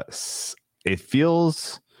 It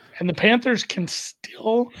feels, and the Panthers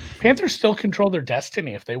still control their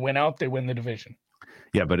destiny. If they win out, they win the division.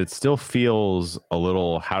 Yeah, but it still feels a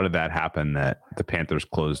little. How did that happen? That the Panthers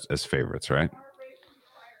closed as favorites, right?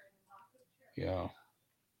 Yeah,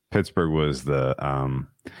 Pittsburgh was the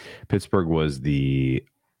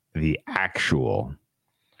actual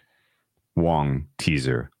Wong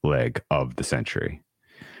teaser leg of the century.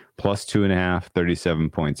 Plus 2.5,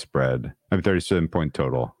 37-point spread. 37-point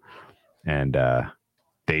total. And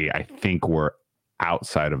they, I think, were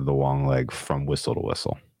outside of the Wong leg from whistle to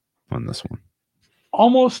whistle on this one.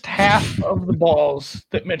 Almost half of the balls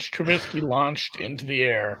that Mitch Trubisky launched into the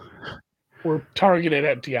air were targeted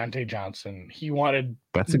at Deontay Johnson. He wanted.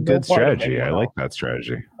 That's a good strategy. I like that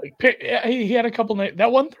strategy. He had a couple. That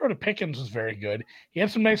one throw to Pickens was very good. He had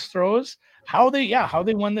some nice throws. How they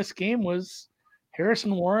won this game was Harris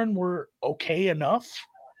and Warren were okay enough.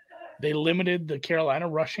 They limited the Carolina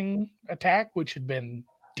rushing attack, which had been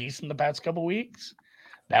decent the past couple weeks.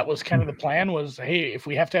 That was kind of the plan was, hey, if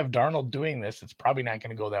we have to have Darnold doing this, it's probably not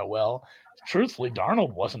going to go that well. Truthfully,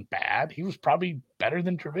 Darnold wasn't bad. He was probably better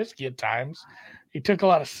than Trubisky at times. He took a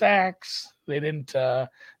lot of sacks. They didn't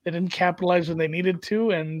capitalize when they needed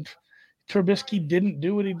to, and Trubisky didn't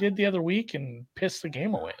do what he did the other week and piss the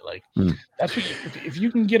game away. Like that's what if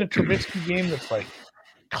you can get a Trubisky game that's like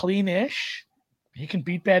clean-ish, you can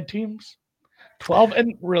beat bad teams. 12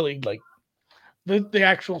 and really like the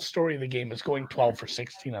actual story of the game is going 12 for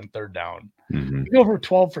 16 on third down. Mm-hmm. You go for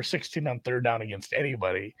 12 for 16 on third down against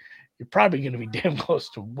anybody, you're probably going to be damn close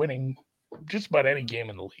to winning just about any game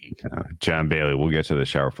in the league. John Bailey, we'll get to the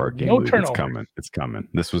Shower Park game. No turnover. It's coming.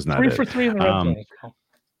 This was not 3 for 3 in the red zone.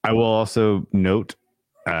 I will also note,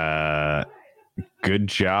 good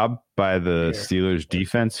job by the Steelers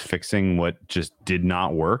defense fixing what just did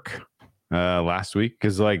not work last week.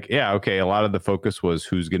 Because, a lot of the focus was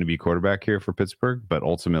who's going to be quarterback here for Pittsburgh, but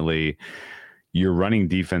ultimately your running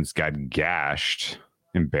defense got gashed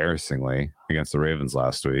embarrassingly against the Ravens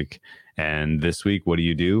last week. And this week, what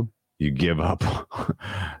do? You give up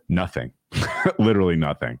nothing, literally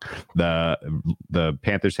nothing. The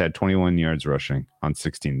Panthers had 21 yards rushing on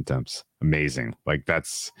 16 attempts. Amazing. What a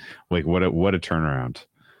turnaround.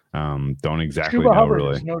 Don't exactly Chuba know Hubbard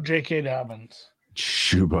really. is no J.K. Dobbins.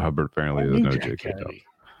 Chuba Hubbard apparently is no J.K. Dobbins.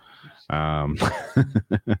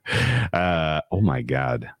 Oh my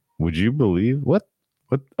God. Would you believe what?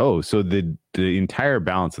 Oh, so the entire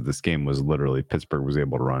balance of this game was literally Pittsburgh was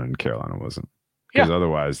able to run and Carolina wasn't. Because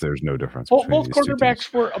otherwise there's no difference. Both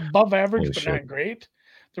quarterbacks were above average, Holy but shit. not great.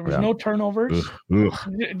 There was no turnovers.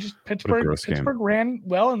 Just Pittsburgh ran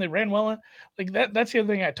well, and they ran well. Like that's the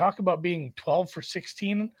other thing I talk about being 12 for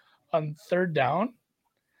 16 on third down.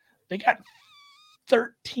 They got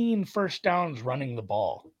 13 first downs running the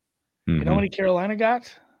ball. Mm-hmm. You know how many Carolina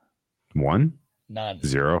got? 1? None.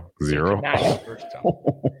 0. First down.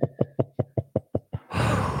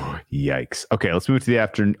 Yikes. Okay, let's move to the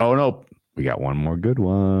afternoon. Oh, no. We got one more good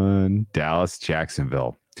one. Dallas,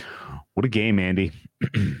 Jacksonville. What a game, Andy.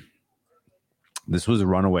 This was a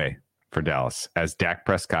runaway for Dallas as Dak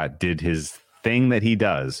Prescott did his thing that he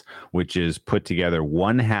does, which is put together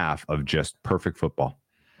one half of just perfect football.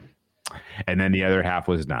 And then the other half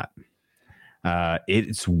was not.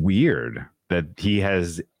 It's weird that he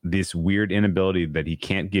has this weird inability that he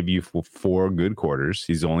can't give you 4 good quarters.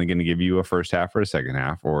 He's only going to give you a first half or a second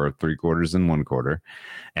half, or 3 quarters and 1 quarter.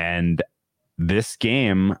 And this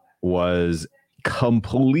game was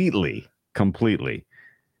completely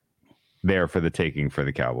there for the taking for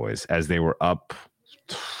the Cowboys as they were up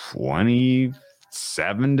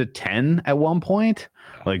 27-10 at one point.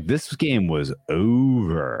 Like, this game was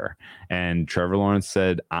over. And Trevor Lawrence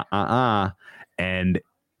said, And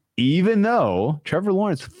even though Trevor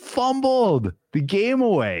Lawrence fumbled the game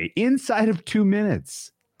away inside of 2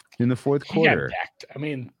 minutes in the fourth quarter.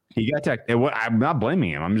 He got decked. I'm not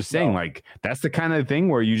blaming him. I'm just saying, that's the kind of thing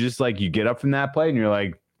where you just you get up from that play and you're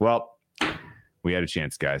like, well, we had a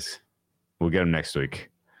chance, guys. We'll get them next week.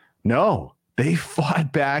 No, they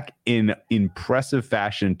fought back in impressive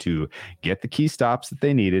fashion to get the key stops that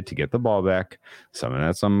they needed to get the ball back. Some of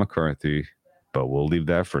that's on McCarthy, but we'll leave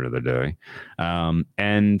that for another day.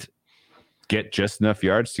 And get just enough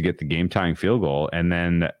yards to get the game-tying field goal. And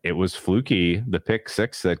then it was fluky, the pick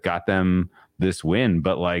 6 that got them this win.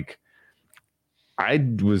 But I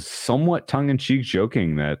was somewhat tongue-in-cheek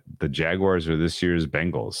joking that the Jaguars are this year's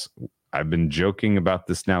Bengals. I've been joking about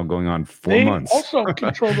this now going on 4 months. They also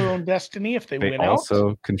control their own destiny if they win out. They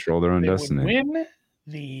also control their own destiny. They win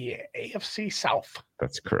the AFC South.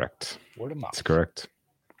 That's correct. Word of mouth. That's correct.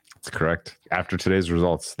 That's correct. After today's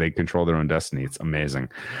results, they control their own destiny. It's amazing.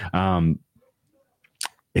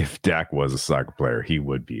 If Dak was a soccer player, he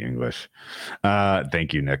would be English.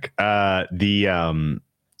 Thank you, Nick. The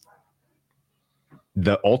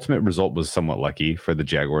ultimate result was somewhat lucky for the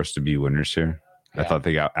Jaguars to be winners here. Yeah. I thought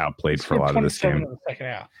they got outplayed for a lot of this game. In the second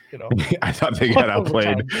half, I thought they got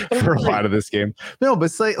outplayed for a lot of this game. No, but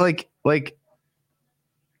it's like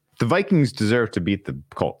the Vikings deserve to beat the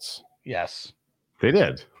Colts. Yes, they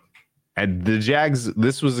did. And the Jags,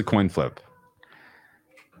 this was a coin flip.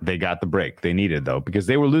 They got the break they needed, though, because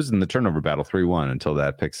they were losing the turnover battle 3-1 until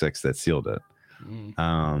that pick 6 that sealed it.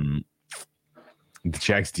 The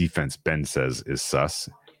Jags defense, Ben says, is sus.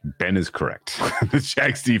 Ben is correct. The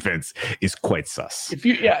Jags defense is quite sus. If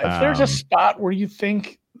there's a spot where you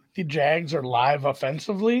think the Jags are live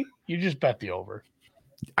offensively, you just bet the over.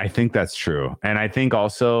 I think that's true. And I think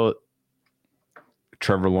also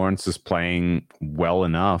Trevor Lawrence is playing well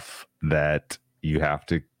enough that you have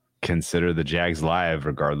to consider the Jags live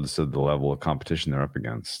regardless of the level of competition they're up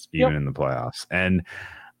against, even in the playoffs. And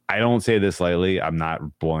I don't say this lightly. I'm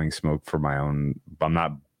not blowing smoke for my own. I'm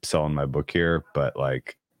not selling my book here, but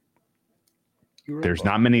there's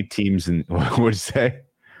not many teams in what would you say?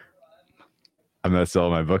 I'm not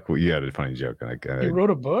selling my book. Well, you had a funny joke. You wrote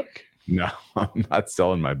a book? No, I'm not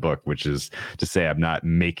selling my book, which is to say I'm not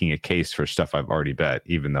making a case for stuff I've already bet,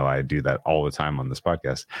 even though I do that all the time on this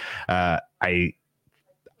podcast.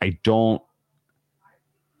 I don't.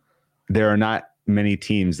 There are not many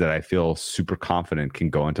teams that I feel super confident can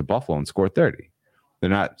go into Buffalo and score 30. There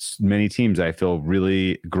are not many teams I feel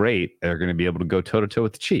really great that are going to be able to go toe-to-toe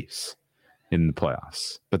with the Chiefs in the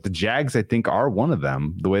playoffs. But the Jags, I think, are one of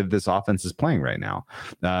them, the way that this offense is playing right now.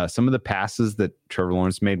 Some of the passes that Trevor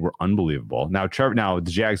Lawrence made were unbelievable. Now, the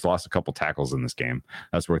Jags lost a couple tackles in this game.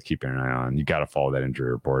 That's worth keeping an eye on. You got to follow that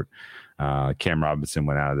injury report. Cam Robinson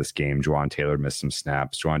went out of this game. Juwan Taylor missed some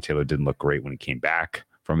snaps. Juwan Taylor didn't look great when he came back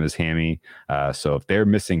from his hammy. So if they're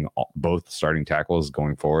missing both starting tackles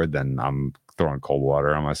going forward, then I'm throwing cold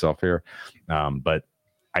water on myself here. But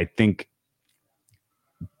I think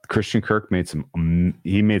Christian Kirk made some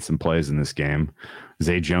plays in this game.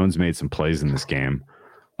 Zay Jones made some plays in this game.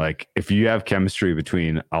 If you have chemistry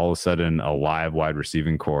between all of a sudden a live wide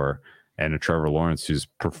receiving core and a Trevor Lawrence who's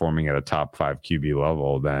performing at a top 5 QB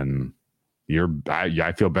level, then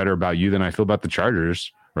I feel better about you than I feel about the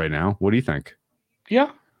Chargers right now. What do you think?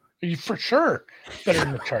 Yeah, for sure. Better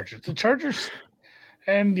than the Chargers. The Chargers,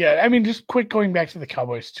 and yeah, I mean, just quick going back to the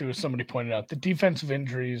Cowboys too. As somebody pointed out, the defensive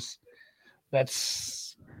injuries.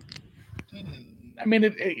 That's, I mean,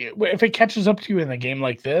 if it catches up to you in a game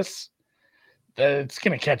like this, it's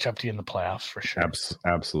going to catch up to you in the playoffs for sure.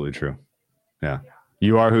 Absolutely true. Yeah,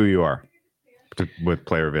 you are who you are with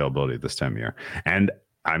player availability this time of year. And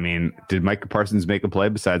I mean, did Micah Parsons make a play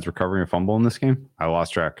besides recovering a fumble in this game? I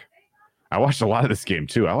lost track. I watched a lot of this game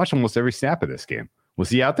too. I watched almost every snap of this game. Was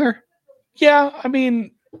he out there? Yeah, I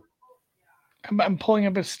mean, I'm pulling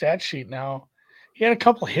up his stat sheet now. He had a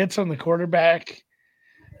couple hits on the quarterback.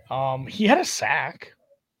 He had a sack.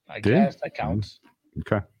 I guess that counts.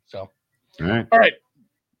 Okay. So, all right.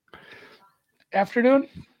 Afternoon.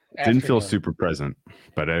 Didn't feel super present,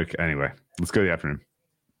 but anyway, let's go to the afternoon.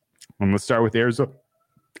 And let's start with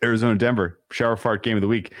Arizona, Denver, shower fart game of the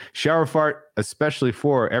week. Shower fart, especially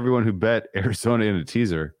for everyone who bet Arizona in a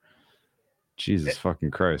teaser. Jesus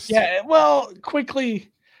fucking Christ. Yeah, well,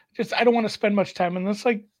 quickly, I don't want to spend much time on this.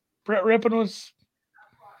 Like, Brett Rippon was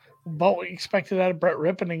about what we expected out of Brett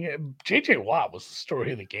Rippon. J.J. Watt was the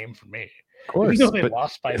story of the game for me. Of course. Even though they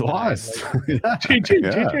lost by 9. Like,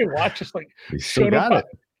 J.J. Watt just showed up.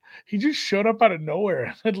 He just showed up out of nowhere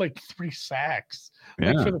and had like 3 sacks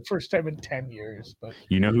for the first time in 10 years. But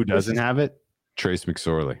you know who doesn't have it? Trace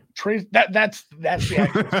McSorley. That's the actual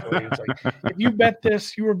story. It's like, if you bet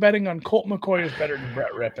this, you were betting on Colt McCoy is better than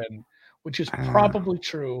Brett Rippon, which is probably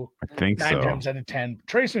true. I think 9 times out of 10.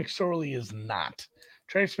 Trace McSorley is not.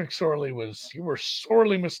 Trace McSorley you were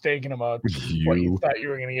sorely mistaken about what you thought you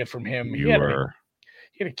were going to get from him. He had a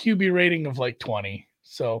QB rating of like 20.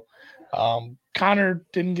 So Connor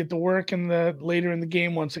didn't get the work later in the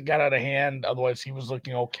game once it got out of hand. Otherwise, he was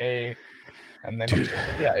looking okay. And then,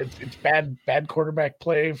 it's bad quarterback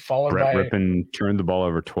play followed by Brett Rippon turned the ball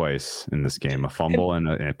over twice in this game, a fumble and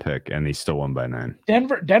a pick, and he still won by 9.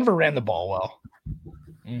 Denver ran the ball well.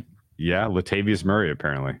 Yeah, Latavius Murray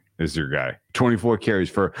apparently is your guy. 24 carries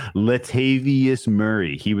for Latavius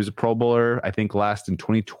Murray. He was a Pro Bowler, I think, last in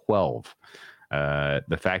 2012.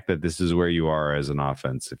 The fact that this is where you are as an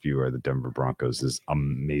offense, if you are the Denver Broncos, is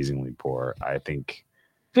amazingly poor. I think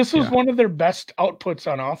this was one of their best outputs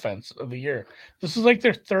on offense of the year. This is like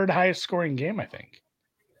their 3rd highest scoring game, I think.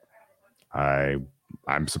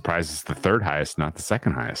 I'm surprised it's the 3rd highest, not the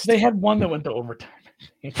 2nd highest. They had one that went to overtime.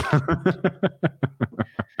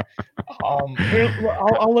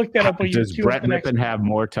 I'll look that up. Does Brett Rippon have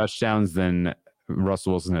more touchdowns than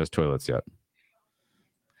Russell Wilson has toilets yet?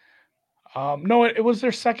 No, it was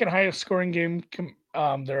their 2nd highest scoring game.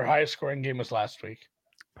 Their highest scoring game was last week.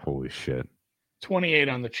 Holy shit. 28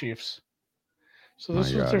 on the Chiefs. So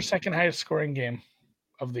this was their 2nd highest scoring game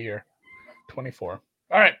of the year. 24.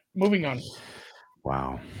 All right, moving on.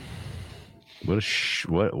 Wow.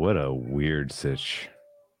 What a weird sitch.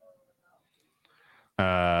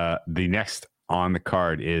 The next on the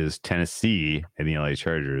card is Tennessee and the LA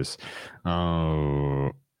Chargers.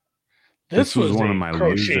 This was one a of my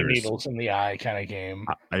crochet losers. Needles in the eye kind of game.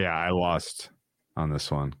 I lost on this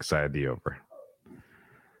one because I had the over.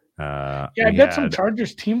 I bet some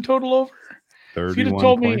Chargers team total over. If you'd have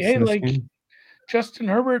told me, hey, like game? Justin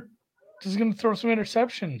Herbert is going to throw some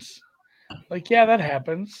interceptions. Like, yeah, that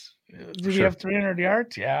happens. Did he have 300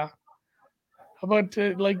 yards? Yeah. How about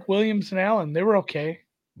like Williams and Allen? They were okay,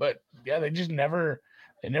 but yeah, they never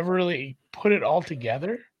really put it all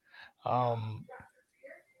together.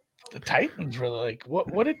 The Titans really like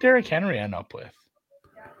what did Derrick Henry end up with?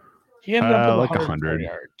 He ended up with like 100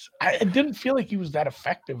 yards. I didn't feel like he was that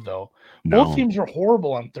effective though. No. Both teams were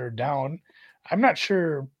horrible on 3rd down. I'm not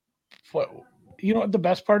sure what the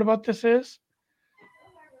best part about this is.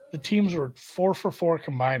 The teams were 4 for 4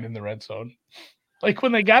 combined in the red zone. Like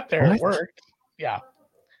when they got there, it worked. Yeah.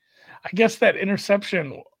 I guess that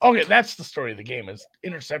interception. Okay, that's the story of the game is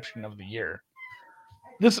interception of the year.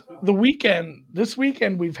 This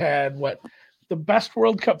weekend we've had the best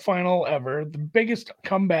World Cup final ever, the biggest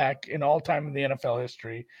comeback in all time in the NFL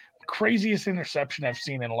history, the craziest interception I've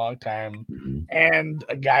seen in a long time, and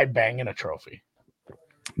a guy banging a trophy.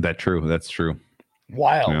 That's true.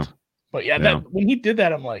 Wild. Yeah. But that when he did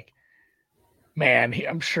that, I'm like, man,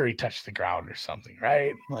 I'm sure he touched the ground or something,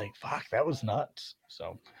 right? I'm like, fuck, that was nuts.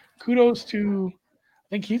 So kudos to, I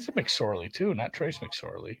think he's a McSorley too, not Trace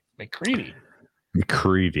McSorley.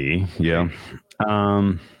 McCready, yeah.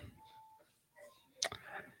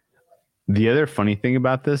 The other funny thing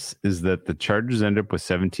about this is that the Chargers ended up with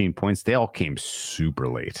 17 points. They all came super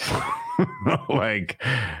late. Like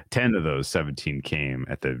 10 of those 17 came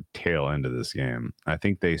at the tail end of this game. I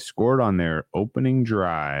think they scored on their opening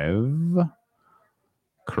drive.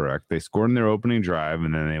 Correct. They scored in their opening drive,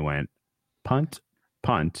 and then they went punt,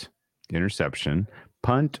 interception,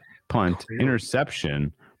 punt,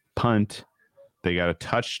 interception, punt. They got a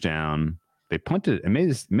touchdown. They punted and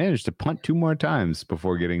managed to punt 2 more times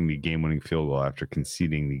before getting the game-winning field goal after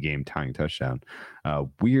conceding the game-tying touchdown.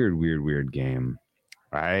 Weird game.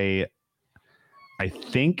 I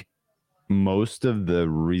think most of the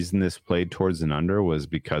reason this played towards an under was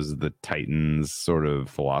because of the Titans' sort of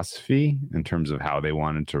philosophy in terms of how they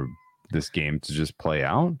wanted this game to just play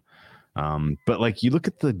out. But like, you look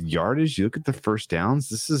at the yardage, you look at the first downs.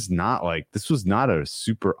 This was not a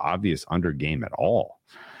super obvious under game at all.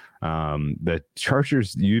 The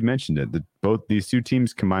Chargers, you mentioned it, both these two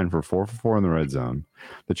teams combined for 4 for 4 in the red zone.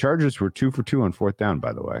 The Chargers were 2 for 2 on fourth down,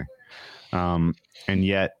 by the way. And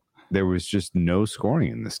yet there was just no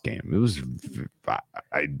scoring in this game. It was,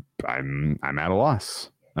 I'm at a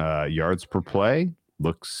loss. Yards per play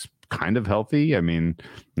looks kind of healthy. I mean,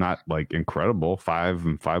 not like incredible. 5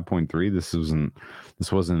 and 5.3.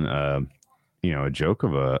 This wasn't a joke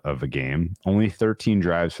of a game. Only 13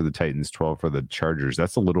 drives for the Titans, 12 for the Chargers.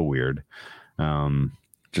 That's a little weird.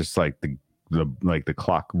 Just like the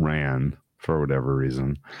clock ran for whatever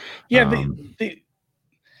reason. Yeah,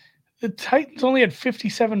 the Titans only had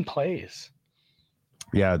 57 plays.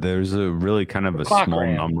 Yeah, there's a really kind of a small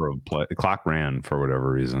number of play. The clock ran for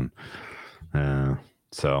whatever reason.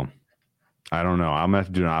 So I don't know. I'm gonna have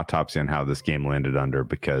to do an autopsy on how this game landed under,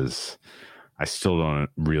 because I still don't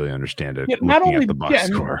really understand it. Yeah, not only at the box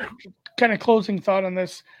score. Kind of closing thought on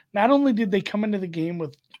this. Not only did they come into the game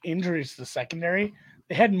with injuries to the secondary,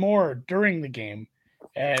 they had more during the game,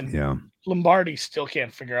 and Lombardi still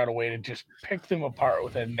can't figure out a way to just pick them apart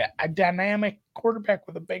with a dynamic quarterback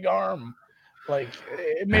with a big arm. Like,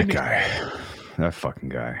 it made me mad. That fucking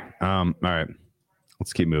guy. All right,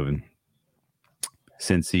 let's keep moving.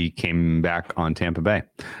 Since he came back on Tampa Bay.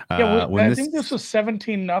 I think this was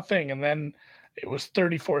 17-0, and then it was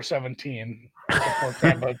 34-17 before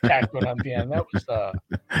Tampa tackled on the end. That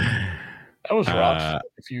was rough.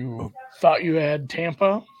 If you thought you had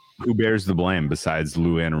Tampa. Who bears the blame besides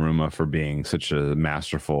Lou Anarumo for being such a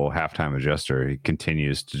masterful halftime adjuster? He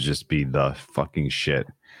continues to just be the fucking shit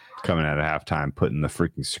coming out of halftime, putting the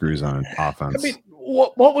freaking screws on offense. I mean,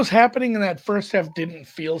 what was happening in that first half didn't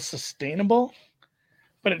feel sustainable,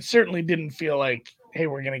 but it certainly didn't feel like, hey,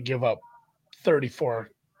 we're going to give up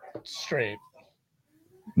 34 straight.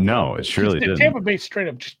 No, it surely didn't. Tampa Bay straight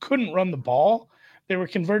up just couldn't run the ball. They were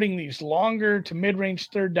converting these longer to mid-range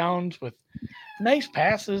third downs with nice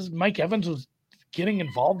passes. Mike Evans was getting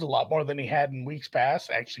involved a lot more than he had in weeks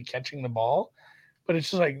past, actually catching the ball. But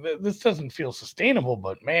it's just like, this doesn't feel sustainable.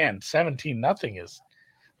 But, man, 17-0 is,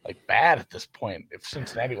 like, bad at this point. If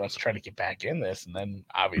Cincinnati wants to try to get back in this, and then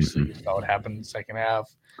obviously you saw what happened in the second half.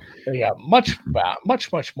 They got much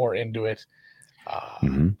more into it.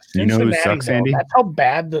 You know who sucks, Andy? That's how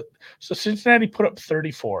bad so Cincinnati put up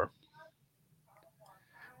 34.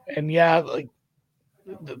 And like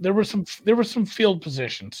there was some field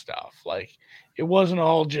position stuff. Like it wasn't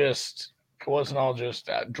all just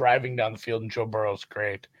driving down the field and Joe Burrow's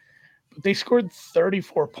great. But they scored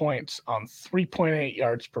 34 points on 3.8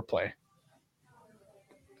 yards per play.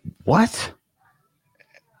 What?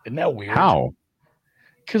 Isn't that weird? How?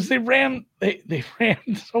 Because they ran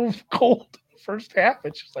so cold first half.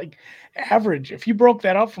 It's just like average. If you broke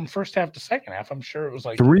that up from first half to second half, I'm sure it was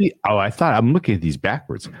like 3. Oh, I'm looking at these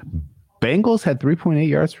backwards. Bengals had 3.8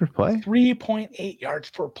 yards per play. 3.8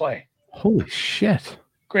 yards per play. Holy shit!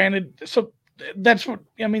 Granted, so that's how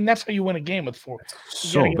you win a game with 4.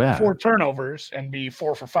 So bad. 4 turnovers and be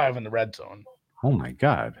 4 for 5 in the red zone. Oh my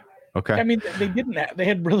god. Okay. I mean, they didn't. They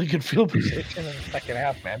had really good field position in the second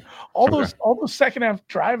half, man. All those second half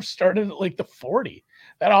drives started at like the 40.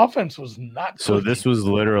 That offense was not. So this was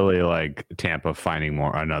literally like Tampa finding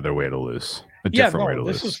another way to lose. Different way to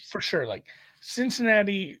lose. This was for sure. Like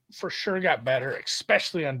Cincinnati for sure got better,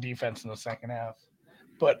 especially on defense in the second half.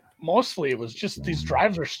 But mostly it was just these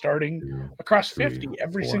drives are starting across 50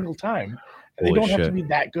 every single time. And they don't have to be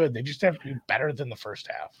that good. They just have to be better than the first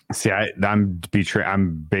half. See, I'm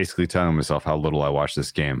basically telling myself how little I watched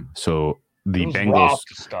this game. So the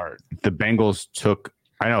Bengals took.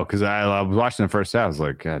 I know, because I was watching the first half. I was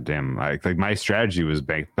like, God damn! Like my strategy was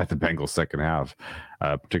bet the Bengals second half,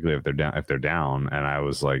 particularly if they're down. And I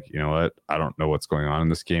was like, you know what? I don't know what's going on in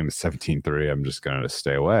this game. It's 17-3. I'm just going to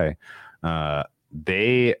stay away.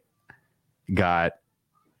 They got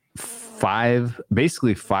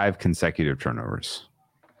basically 5 consecutive turnovers.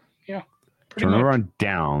 Yeah. Turnover on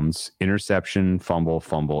downs, interception,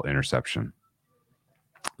 fumble, interception.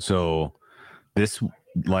 So this,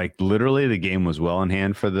 like, literally the game was well in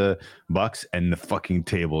hand for the Bucks, and the fucking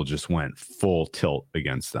table just went full tilt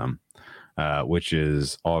against them, which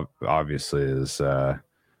is obviously is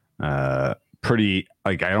pretty,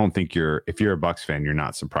 like, I don't think if you're a Bucks fan, you're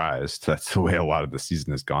not surprised. That's the way a lot of the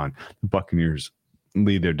season has gone. The Buccaneers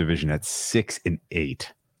lead their division at 6-8.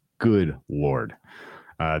 Good Lord.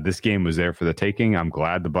 This game was there for the taking. I'm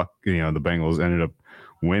glad the Bengals ended up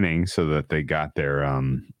winning so that they got their,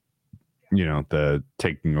 the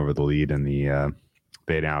taking over the lead, and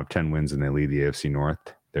they now have 10 wins and they lead the AFC North.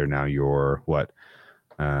 They're now your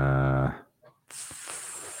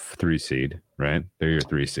 3 seed, right? They're your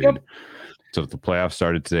 3 seed. Yep. So if the playoffs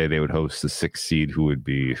started today, they would host the 6th seed, who would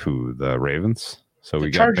be the Ravens. So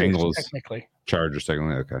we got Bengals. Chargers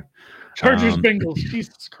technically. Okay. Chargers, Bengals.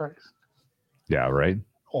 Jesus Christ. Yeah, right.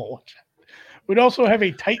 Oh, we'd also have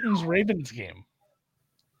a Titans Ravens game.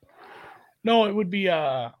 No, it would be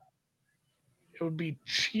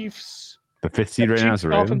Chiefs. The 5th seed right now is the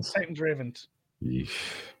Ravens. Titans Ravens.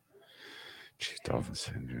 Chiefs, Dolphins,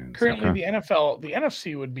 Ravens. Currently, the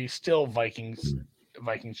NFC would be still Vikings,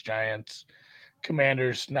 Vikings, Giants,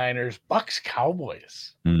 Commanders, Niners, Bucks,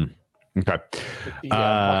 Cowboys. Okay. The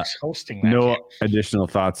Bucks hosting that no game. Additional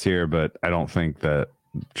thoughts here, but I don't think that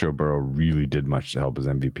Joe Burrow really did much to help his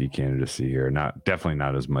MVP candidacy here. Definitely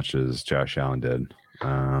not as much as Josh Allen did,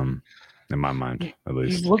 in my mind, at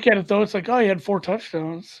least. You look at it though, it's like, oh, he had 4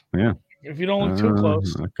 touchdowns. Yeah. If you don't look too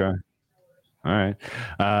close. Okay. All right.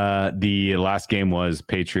 The last game was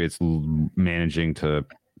Patriots managing to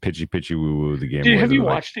pitchy woo woo the game. Have you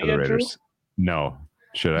watched it yet, Drew? No.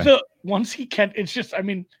 Should I? Once he can, it's just, I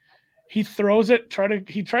mean, he throws it,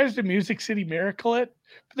 he tries to Music City Miracle it,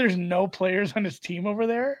 but there's no players on his team over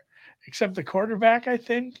there except the quarterback, I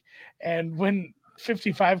think. And when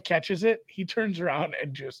 55 catches it, he turns around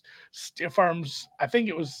and just stiff arms. I think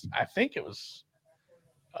it was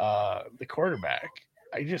the quarterback.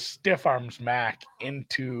 I just stiff arms Mac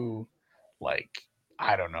into, like,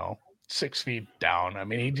 I don't know, 6 feet down. I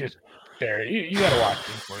mean, he just you got to watch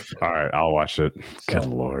it for it. All right, I'll watch it. Good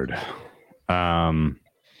Lord.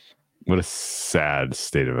 What a sad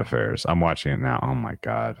state of affairs. I'm watching it now. Oh my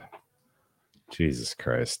God. Jesus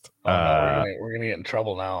Christ. Oh, no, we're gonna get in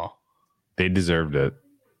trouble now. They deserved it.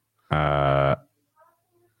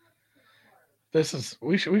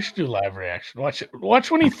 We should do live reaction. Watch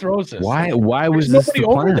when he throws this. Why was this the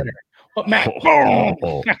plan? There. Well, Matt.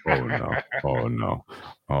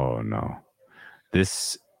 Oh no.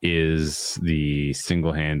 This is the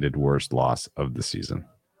single-handed worst loss of the season.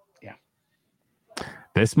 Yeah.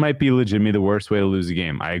 This might be legitimately the worst way to lose a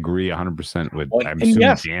game. I agree 100% with. Well, I'm assuming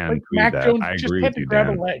yes, Dan tweeted Mac that. Jones I just agree had with to you, grab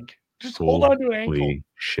Dan. a leg. Just hold on to an ankle.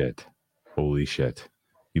 Holy shit!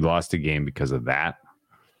 You lost a game because of that.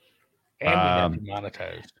 And we got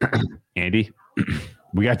demonetized. Andy,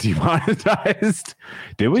 we got demonetized.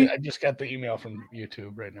 Did we? I just got the email from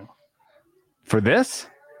YouTube right now. For this?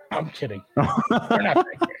 I'm kidding. We're not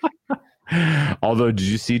Although, did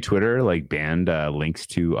you see Twitter banned links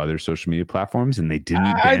to other social media platforms, and they didn't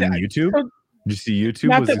ban YouTube? Did you see YouTube?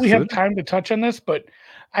 Not that we have time to touch on this, but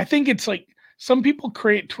I think it's like some people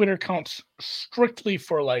create Twitter accounts strictly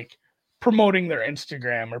for promoting their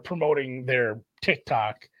Instagram or promoting their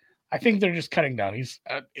TikTok. I think they're just cutting down.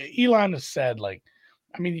 Elon has said,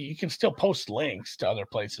 you can still post links to other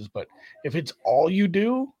places, but if it's all you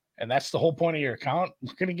do, and that's the whole point of your account,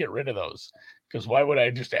 we're going to get rid of those. Because why would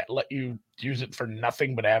I just let you use it for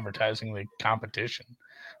nothing but advertising the competition?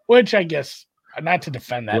 Which I guess, not to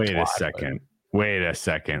defend that. Wait a second.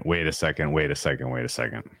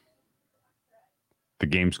 The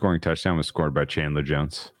game scoring touchdown was scored by Chandler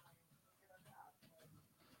Jones.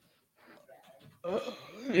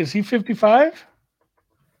 Is he 55?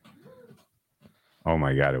 Oh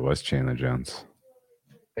my God, it was Chandler Jones.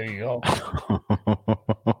 There you go.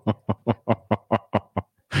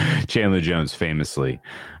 Chandler Jones, famously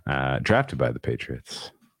drafted by the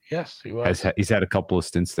Patriots. Yes, he was. He's had a couple of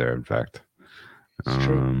stints there, in fact. It's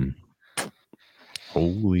true.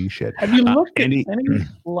 Holy shit. Have you looked at any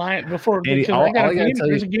line before? Because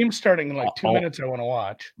there's a game starting in 2 minutes I want to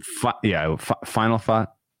watch. Final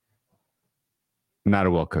thought. Not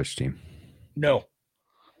a well-coached team. No.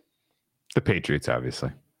 The Patriots,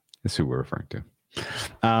 obviously. That's who we're referring to.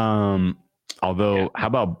 Although, how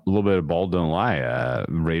about a little bit of ball don't lie?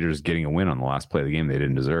 Raiders getting a win on the last play of the game they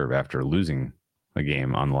didn't deserve after losing a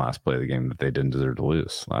game on the last play of the game that they didn't deserve to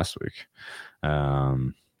lose last week.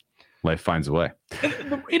 Life finds a way.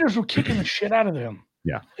 The Raiders were kicking the shit out of them.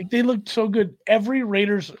 Yeah. Like they looked so good. Every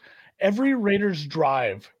Raiders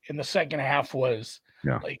drive in the second half was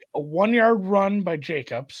like a 1 yard run by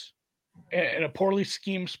Jacobs and a poorly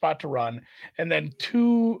schemed spot to run, and then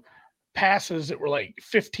 2 passes that were like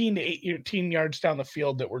 15 to 18 yards down the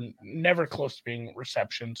field that were never close to being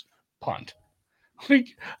receptions, punt. Like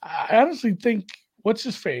I honestly think what's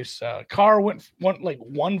his face? Carr went like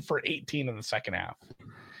 1 for 18 in the second half.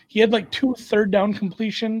 He had like 2 third down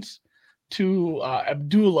completions to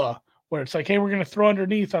Abdullah, where it's like, hey, we're going to throw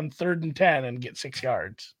underneath on 3rd and 10 and get 6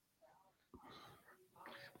 yards.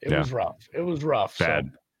 It was rough. It was rough.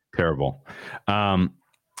 Bad. So. Terrible.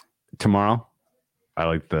 Tomorrow, I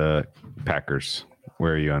like the Packers.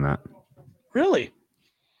 Where are you on that? Really?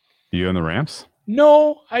 You on the Rams?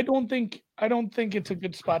 No, I don't think it's a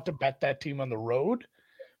good spot to bet that team on the road,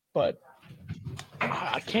 but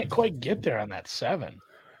I can't quite get there on that 7.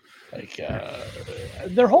 Like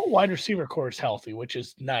their whole wide receiver core is healthy, which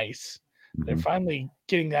is nice. Mm-hmm. They're finally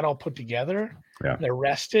getting that all put together. Yeah. They're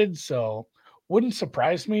rested, so wouldn't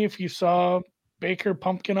surprise me if you saw Baker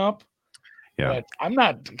pumpkin up. Yeah. But I'm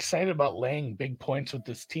not excited about laying big points with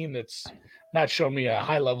this team that's not showing me a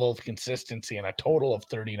high level of consistency and a total of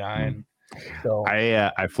 39. So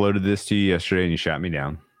I floated this to you yesterday and you shot me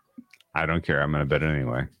down. I don't care. I'm going to bet it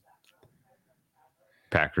anyway.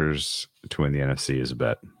 Packers to win the NFC is a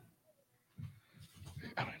bet.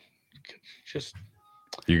 Just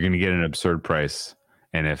you're going to get an absurd price,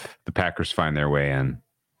 and if the Packers find their way in,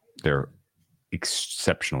 they're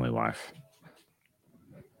exceptionally live.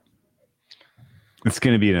 It's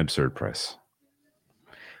going to be an absurd price.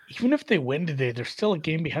 Even if they win today, they're still a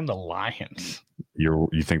game behind the Lions. You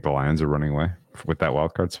think the Lions are running away with that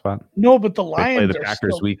wild card spot? No, but the Lions they play the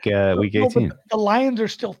Packers still, week 18. No, the Lions are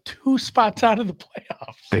still 2 spots out of the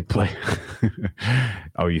playoffs. They play.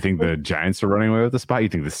 Oh, you think the Giants are running away with the spot? You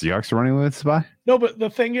think the Seahawks are running away with the spot? No, but the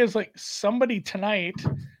thing is, like, somebody tonight,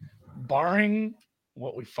 barring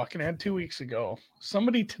what we fucking had 2 weeks ago,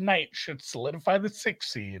 somebody tonight should solidify the 6th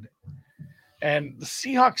seed. And the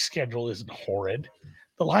Seahawks schedule isn't horrid.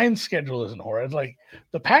 The Lions schedule isn't horrid. Like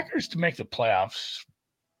the Packers to make the playoffs,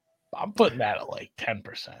 I'm putting that at like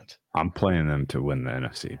 10%. I'm playing them to win the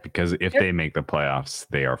NFC because if they make the playoffs,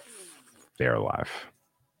 they are alive.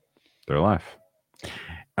 They're alive.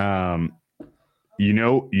 You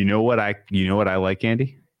know what I like,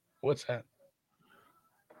 Andy? What's that?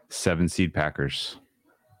 7 seed Packers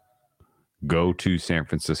go to San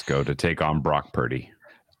Francisco to take on Brock Purdy.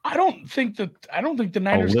 I don't think the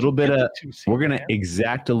Niners. A little bit of we're going to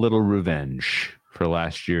exact a little revenge for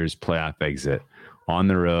last year's playoff exit on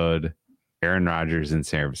the road. Aaron Rodgers in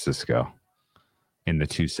San Francisco in the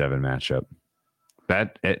 2-7 matchup.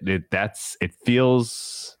 It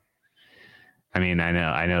feels. I mean, I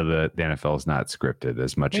know the NFL is not scripted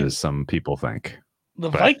as much as some people think. The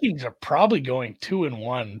Vikings are probably going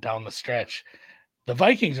 2-1 down the stretch. The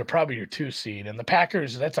Vikings are probably your 2 seed, and the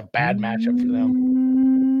Packers. That's a bad matchup for them.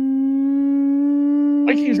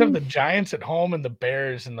 Vikings have the Giants at home and the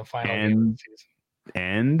Bears in the final game of the season.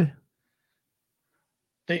 And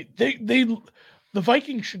the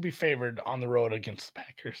Vikings should be favored on the road against the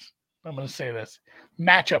Packers. I'm going to say this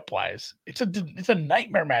matchup wise, it's a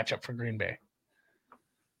nightmare matchup for Green Bay.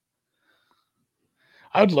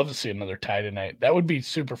 I would love to see another tie tonight. That would be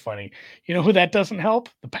super funny. You know who that doesn't help?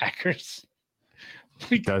 The Packers.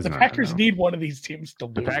 The Packers need one of these teams to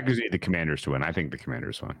lose. The Packers need the Commanders to win. I think the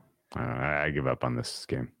Commanders win. I give up on this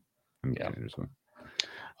game. Commanders win.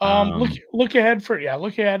 Look ahead.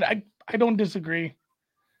 Look ahead. I don't disagree.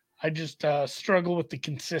 I just struggle with the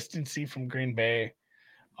consistency from Green Bay.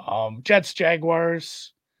 Jets,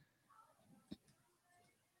 Jaguars.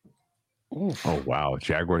 Oof. Oh wow!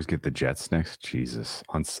 Jaguars get the Jets next. Jesus,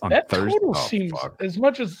 on that Thursday. Total seems as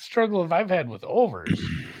much as the struggle as I've had with overs.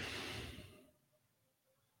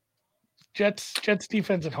 Jets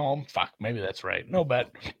defense at home. Fuck, maybe that's right. No bet.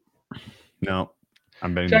 No,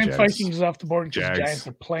 I'm betting Giants. the Jags. Vikings is off the board because Giants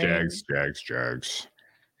are playing. Jags.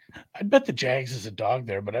 I'd bet the Jags is a dog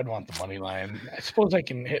there, but I'd want the money line. I suppose I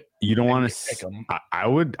can hit. You don't want to pick them.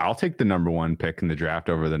 I'll take the number 1 pick in the draft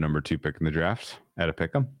over the number 2 pick in the draft at a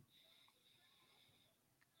pick 'em.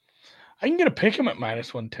 I can get a pick 'em at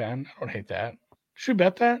 -110. I don't hate that. Should we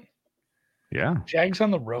bet that? Yeah. Jags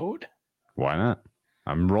on the road. Why not?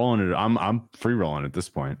 I'm rolling it. I'm free rolling at this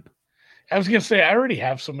point. I was gonna say I already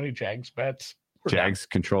have so many Jags bets. Jags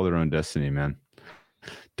control their own destiny, man.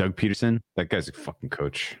 Doug Peterson, that guy's a fucking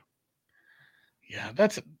coach. Yeah,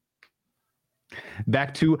 that's it.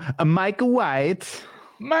 Back to Mike White.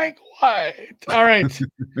 All right.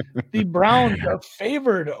 The Browns are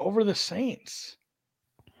favored over the Saints.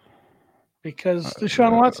 because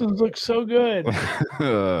Deshaun Watson looks so good.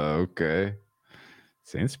 Okay.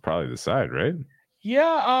 Saints probably the side, right?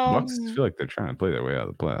 Yeah. Bucks feel like they're trying to play their way out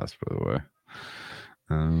of the playoffs, by the way.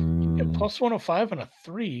 Plus 105 and a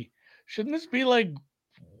 3. Shouldn't this be like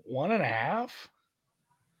 1.5?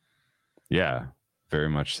 Yeah, very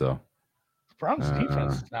much so. The Browns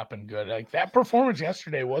defense has not been good. Like that performance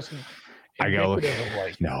yesterday wasn't. I gotta look. Of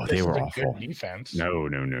like, no, they were awful. Good defense. No.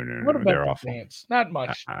 What about They're the awful. Saints? Not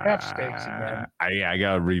much. Half stakes again. I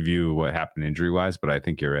gotta review what happened injury wise, but I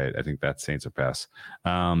think you're right. I think that Saints are pass.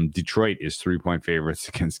 Detroit is 3-point favorites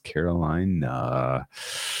against Carolina.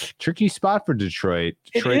 Tricky spot for Detroit.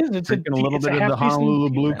 Detroit It's drinking a little bit of the Honolulu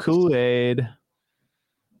Blue Kool-Aid.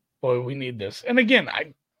 Boy, we need this. And again,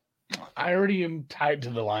 I already am tied to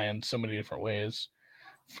the Lions so many different ways.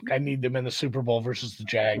 I need them in the Super Bowl versus the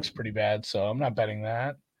Jags pretty bad, so I'm not betting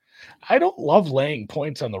that. I don't love laying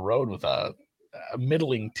points on the road with a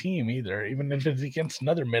middling team either, even if it's against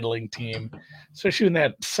another middling team, especially when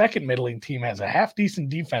that second middling team has a half-decent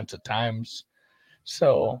defense at times.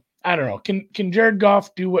 So, I don't know. Can Jared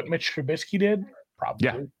Goff do what Mitch Trubisky did? Probably.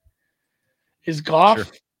 Yeah. Is Goff sure.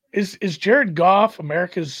 is Jared Goff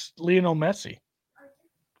America's Lionel Messi?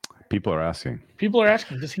 People are asking.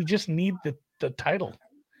 Does he just need the title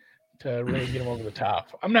to really get him over the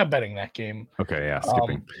top? I'm not betting that game. Okay, yeah,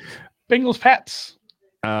 skipping. Bengals Pats.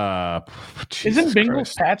 Isn't Bengals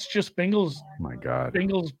Christ. Pats just Bengals? Oh my God.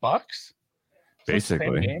 Bengals Bucks.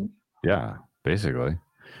 Basically. Yeah, basically.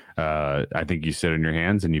 I think you sit on your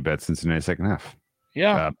hands and you bet Cincinnati second half.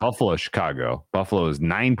 Yeah. Buffalo, Chicago. Buffalo is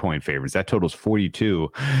 9-point favorites. That total's 42.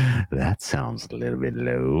 That sounds a little bit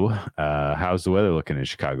low. How's the weather looking in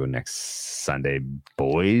Chicago next Sunday,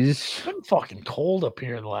 boys? It's been fucking cold up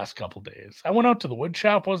here the last couple of days. I went out to the wood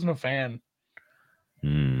shop, wasn't a fan.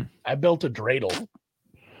 I built a dreidel.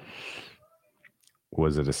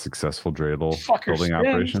 Was it a successul dreidel building spins.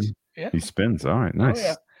 Operation? Yeah. He spins. All right, nice.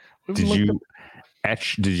 Oh, yeah. Did you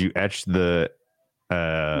etch the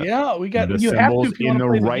yeah, we got the you symbols have to in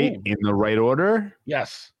the right order?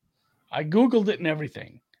 Yes. I Googled it and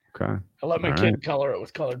everything. Okay. I let my kid color it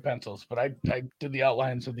with colored pencils, but I did the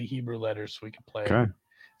outlines of the Hebrew letters so we could play it.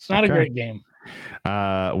 It's not a great game.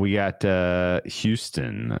 We got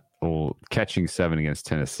Houston catching 7 against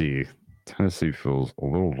Tennessee. Tennessee feels a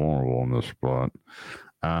little vulnerable in this spot.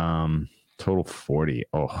 Total 40.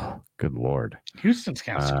 Oh, good Lord. Houston's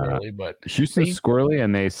kind of squirrely, but Houston's squirrely,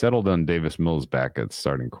 and they settled on Davis Mills back at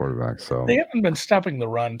starting quarterback. So they haven't been stopping the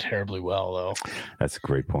run terribly well, though. That's a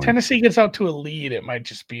great point. Tennessee gets out to a lead. It might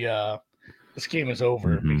just be this game is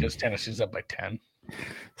over because Tennessee's up by 10.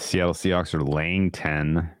 Seattle Seahawks are laying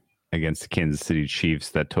 10 against the Kansas City Chiefs.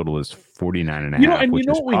 That total is 49.5. And you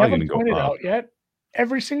know what we haven't pointed out yet?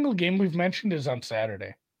 Every single game we've mentioned is on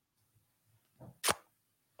Saturday.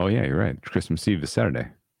 Oh, yeah, you're right. Christmas Eve is Saturday.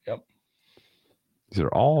 Yep. These are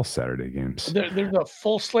all Saturday games. There's a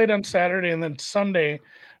full slate on Saturday, and then Sunday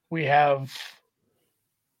we have.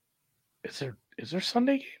 Is there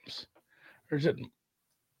Sunday games, or is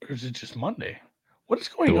it just Monday? What is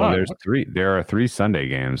going on? There's 3. There are 3 Sunday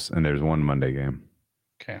games, and there's 1 Monday game.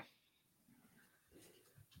 Okay.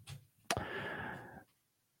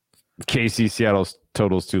 KC Seattle's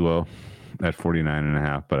total's too low at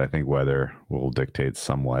 49.5, but I think weather will dictate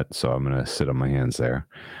somewhat, so I'm going to sit on my hands there.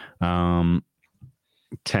 10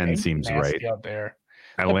 seems right. Out there.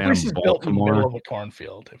 Atlanta, built in the middle of a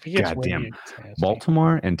cornfield. If he gets windy,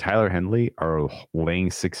 Baltimore and Tyler Henley are laying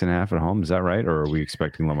 6.5 at home. Is that right, or are we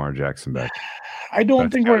expecting Lamar Jackson back? I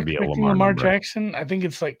don't think we're expecting Lamar Jackson. I think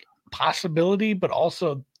it's like possibility, but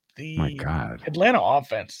also the Atlanta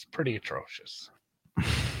offense is pretty atrocious.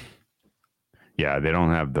 Yeah, they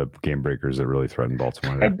don't have the game breakers that really threaten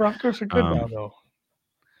Baltimore. The Broncos are good now,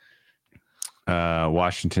 though.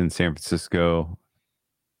 Washington, San Francisco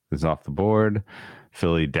is off the board.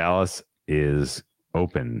 Philly, Dallas is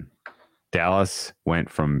open. Dallas went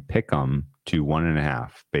from pick'em to 1.5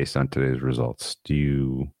 based on today's results. Do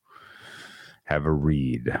you have a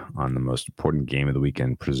read on the most important game of the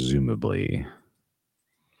weekend, presumably?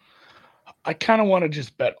 I kind of want to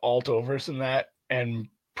just bet alt overs in that and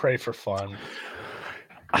pray for fun.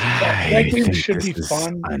 That game should be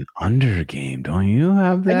fun. An under game, don't you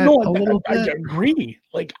have that? I agree.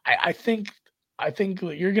 Like I think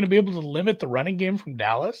you're going to be able to limit the running game from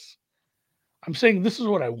Dallas. I'm saying this is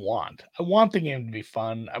what I want. I want the game to be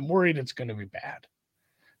fun. I'm worried it's going to be bad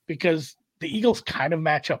because the Eagles kind of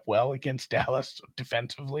match up well against Dallas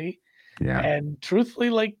defensively. Yeah. And truthfully,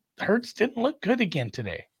 like Hurts didn't look good again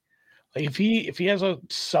today. Like if he has a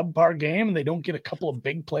subpar game and they don't get a couple of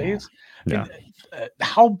big plays,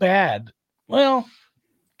 how bad? Well,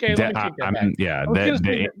 Okay, let me take that back. Yeah, I was gonna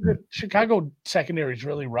say the Chicago secondary is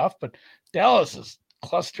really rough, but Dallas is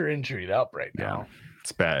cluster injured up right now.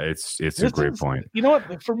 It's bad. It's a great point. You know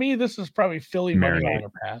what? For me, this is probably Philly money line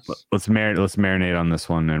or pass. Let's marinate on this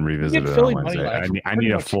one and revisit it on Wednesday.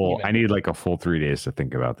 I need like a full 3 days to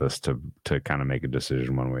think about this to kind of make a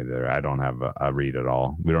decision one way or the other. I don't have a read at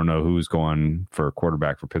all. We don't know who's going for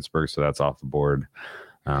quarterback for Pittsburgh, so that's off the board.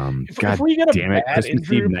 If we get a bad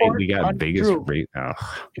injury report, we got Vegas rate.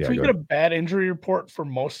 If we get a bad injury report for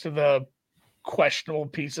most of the questionable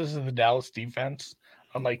pieces of the Dallas defense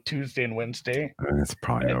on like Tuesday and Wednesday, it's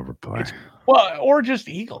probably an overplay. Or just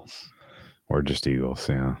Eagles.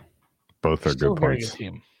 Yeah. Both are good points.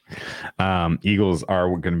 Very good team. Eagles are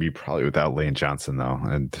going to be probably without Lane Johnson, though.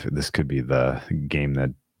 And this could be the game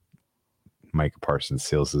that Micah Parsons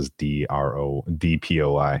seals his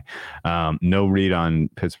DPOI. No read on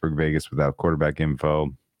Pittsburgh Vegas without quarterback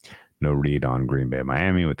info. No read on Green Bay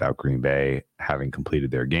Miami without Green Bay having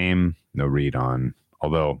completed their game. No read on,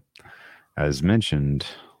 although, as mentioned,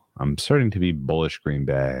 I'm starting to be bullish Green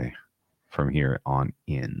Bay from here on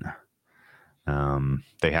in.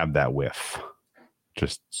 They have that whiff.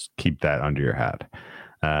 Just keep that under your hat.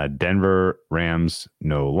 Denver Rams,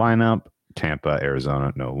 no lineup. Tampa,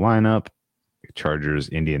 Arizona, no lineup. Chargers,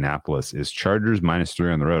 Indianapolis is Chargers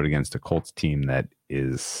 -3 on the road against a Colts team that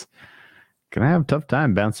is going to have a tough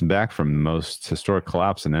time bouncing back from the most historic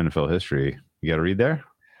collapse in NFL history. You got to read there?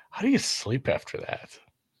 How do you sleep after that?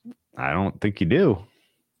 I don't think you do.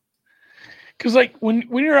 Because like when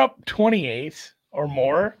you're up 28 or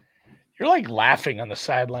more, you're like laughing on the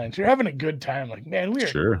sidelines. You're having a good time. Like, man,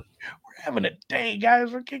 we're having a day,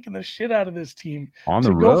 guys. We're kicking the shit out of this team. On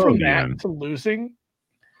the road, go from that to losing.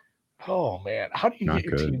 Oh man, how do you get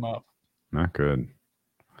your team up? Not good.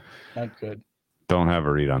 Not good. Don't have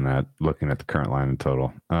a read on that. Looking at the current line in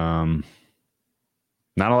total. Not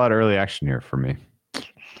a lot of early action here for me.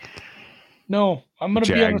 No, I'm going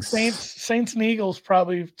to be on the Saints and Eagles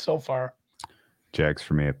probably so far. Jags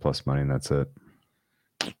for me at plus money, and that's it.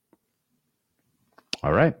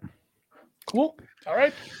 All right. Cool. All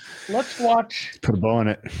right. Let's watch. Put a bow on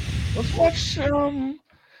it. Let's watch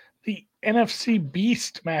the NFC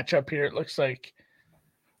Beast matchup here. It looks like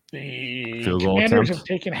the Commanders have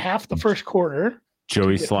taken half the first quarter.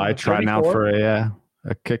 Joey Sly trying out for a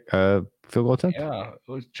field goal attempt. Yeah,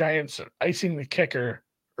 those Giants icing the kicker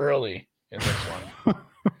early in this one.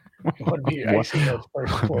 It would be icing those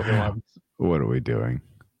first quarter ones. What are we doing?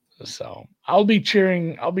 So I'll be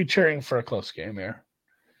cheering for a close game here.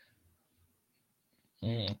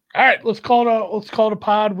 All right, let's call it a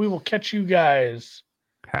pod. We will catch you guys.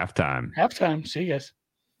 Halftime. See you guys.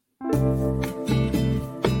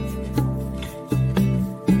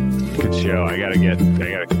 Good show. I gotta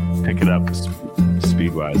pick it up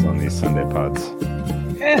speed-wise on these Sunday pods.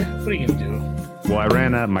 What are you gonna do? Well, I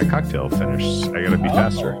ran out my cocktail finish. I gotta be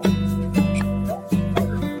faster.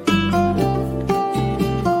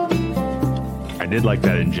 I did like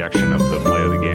that injection of the play of the game.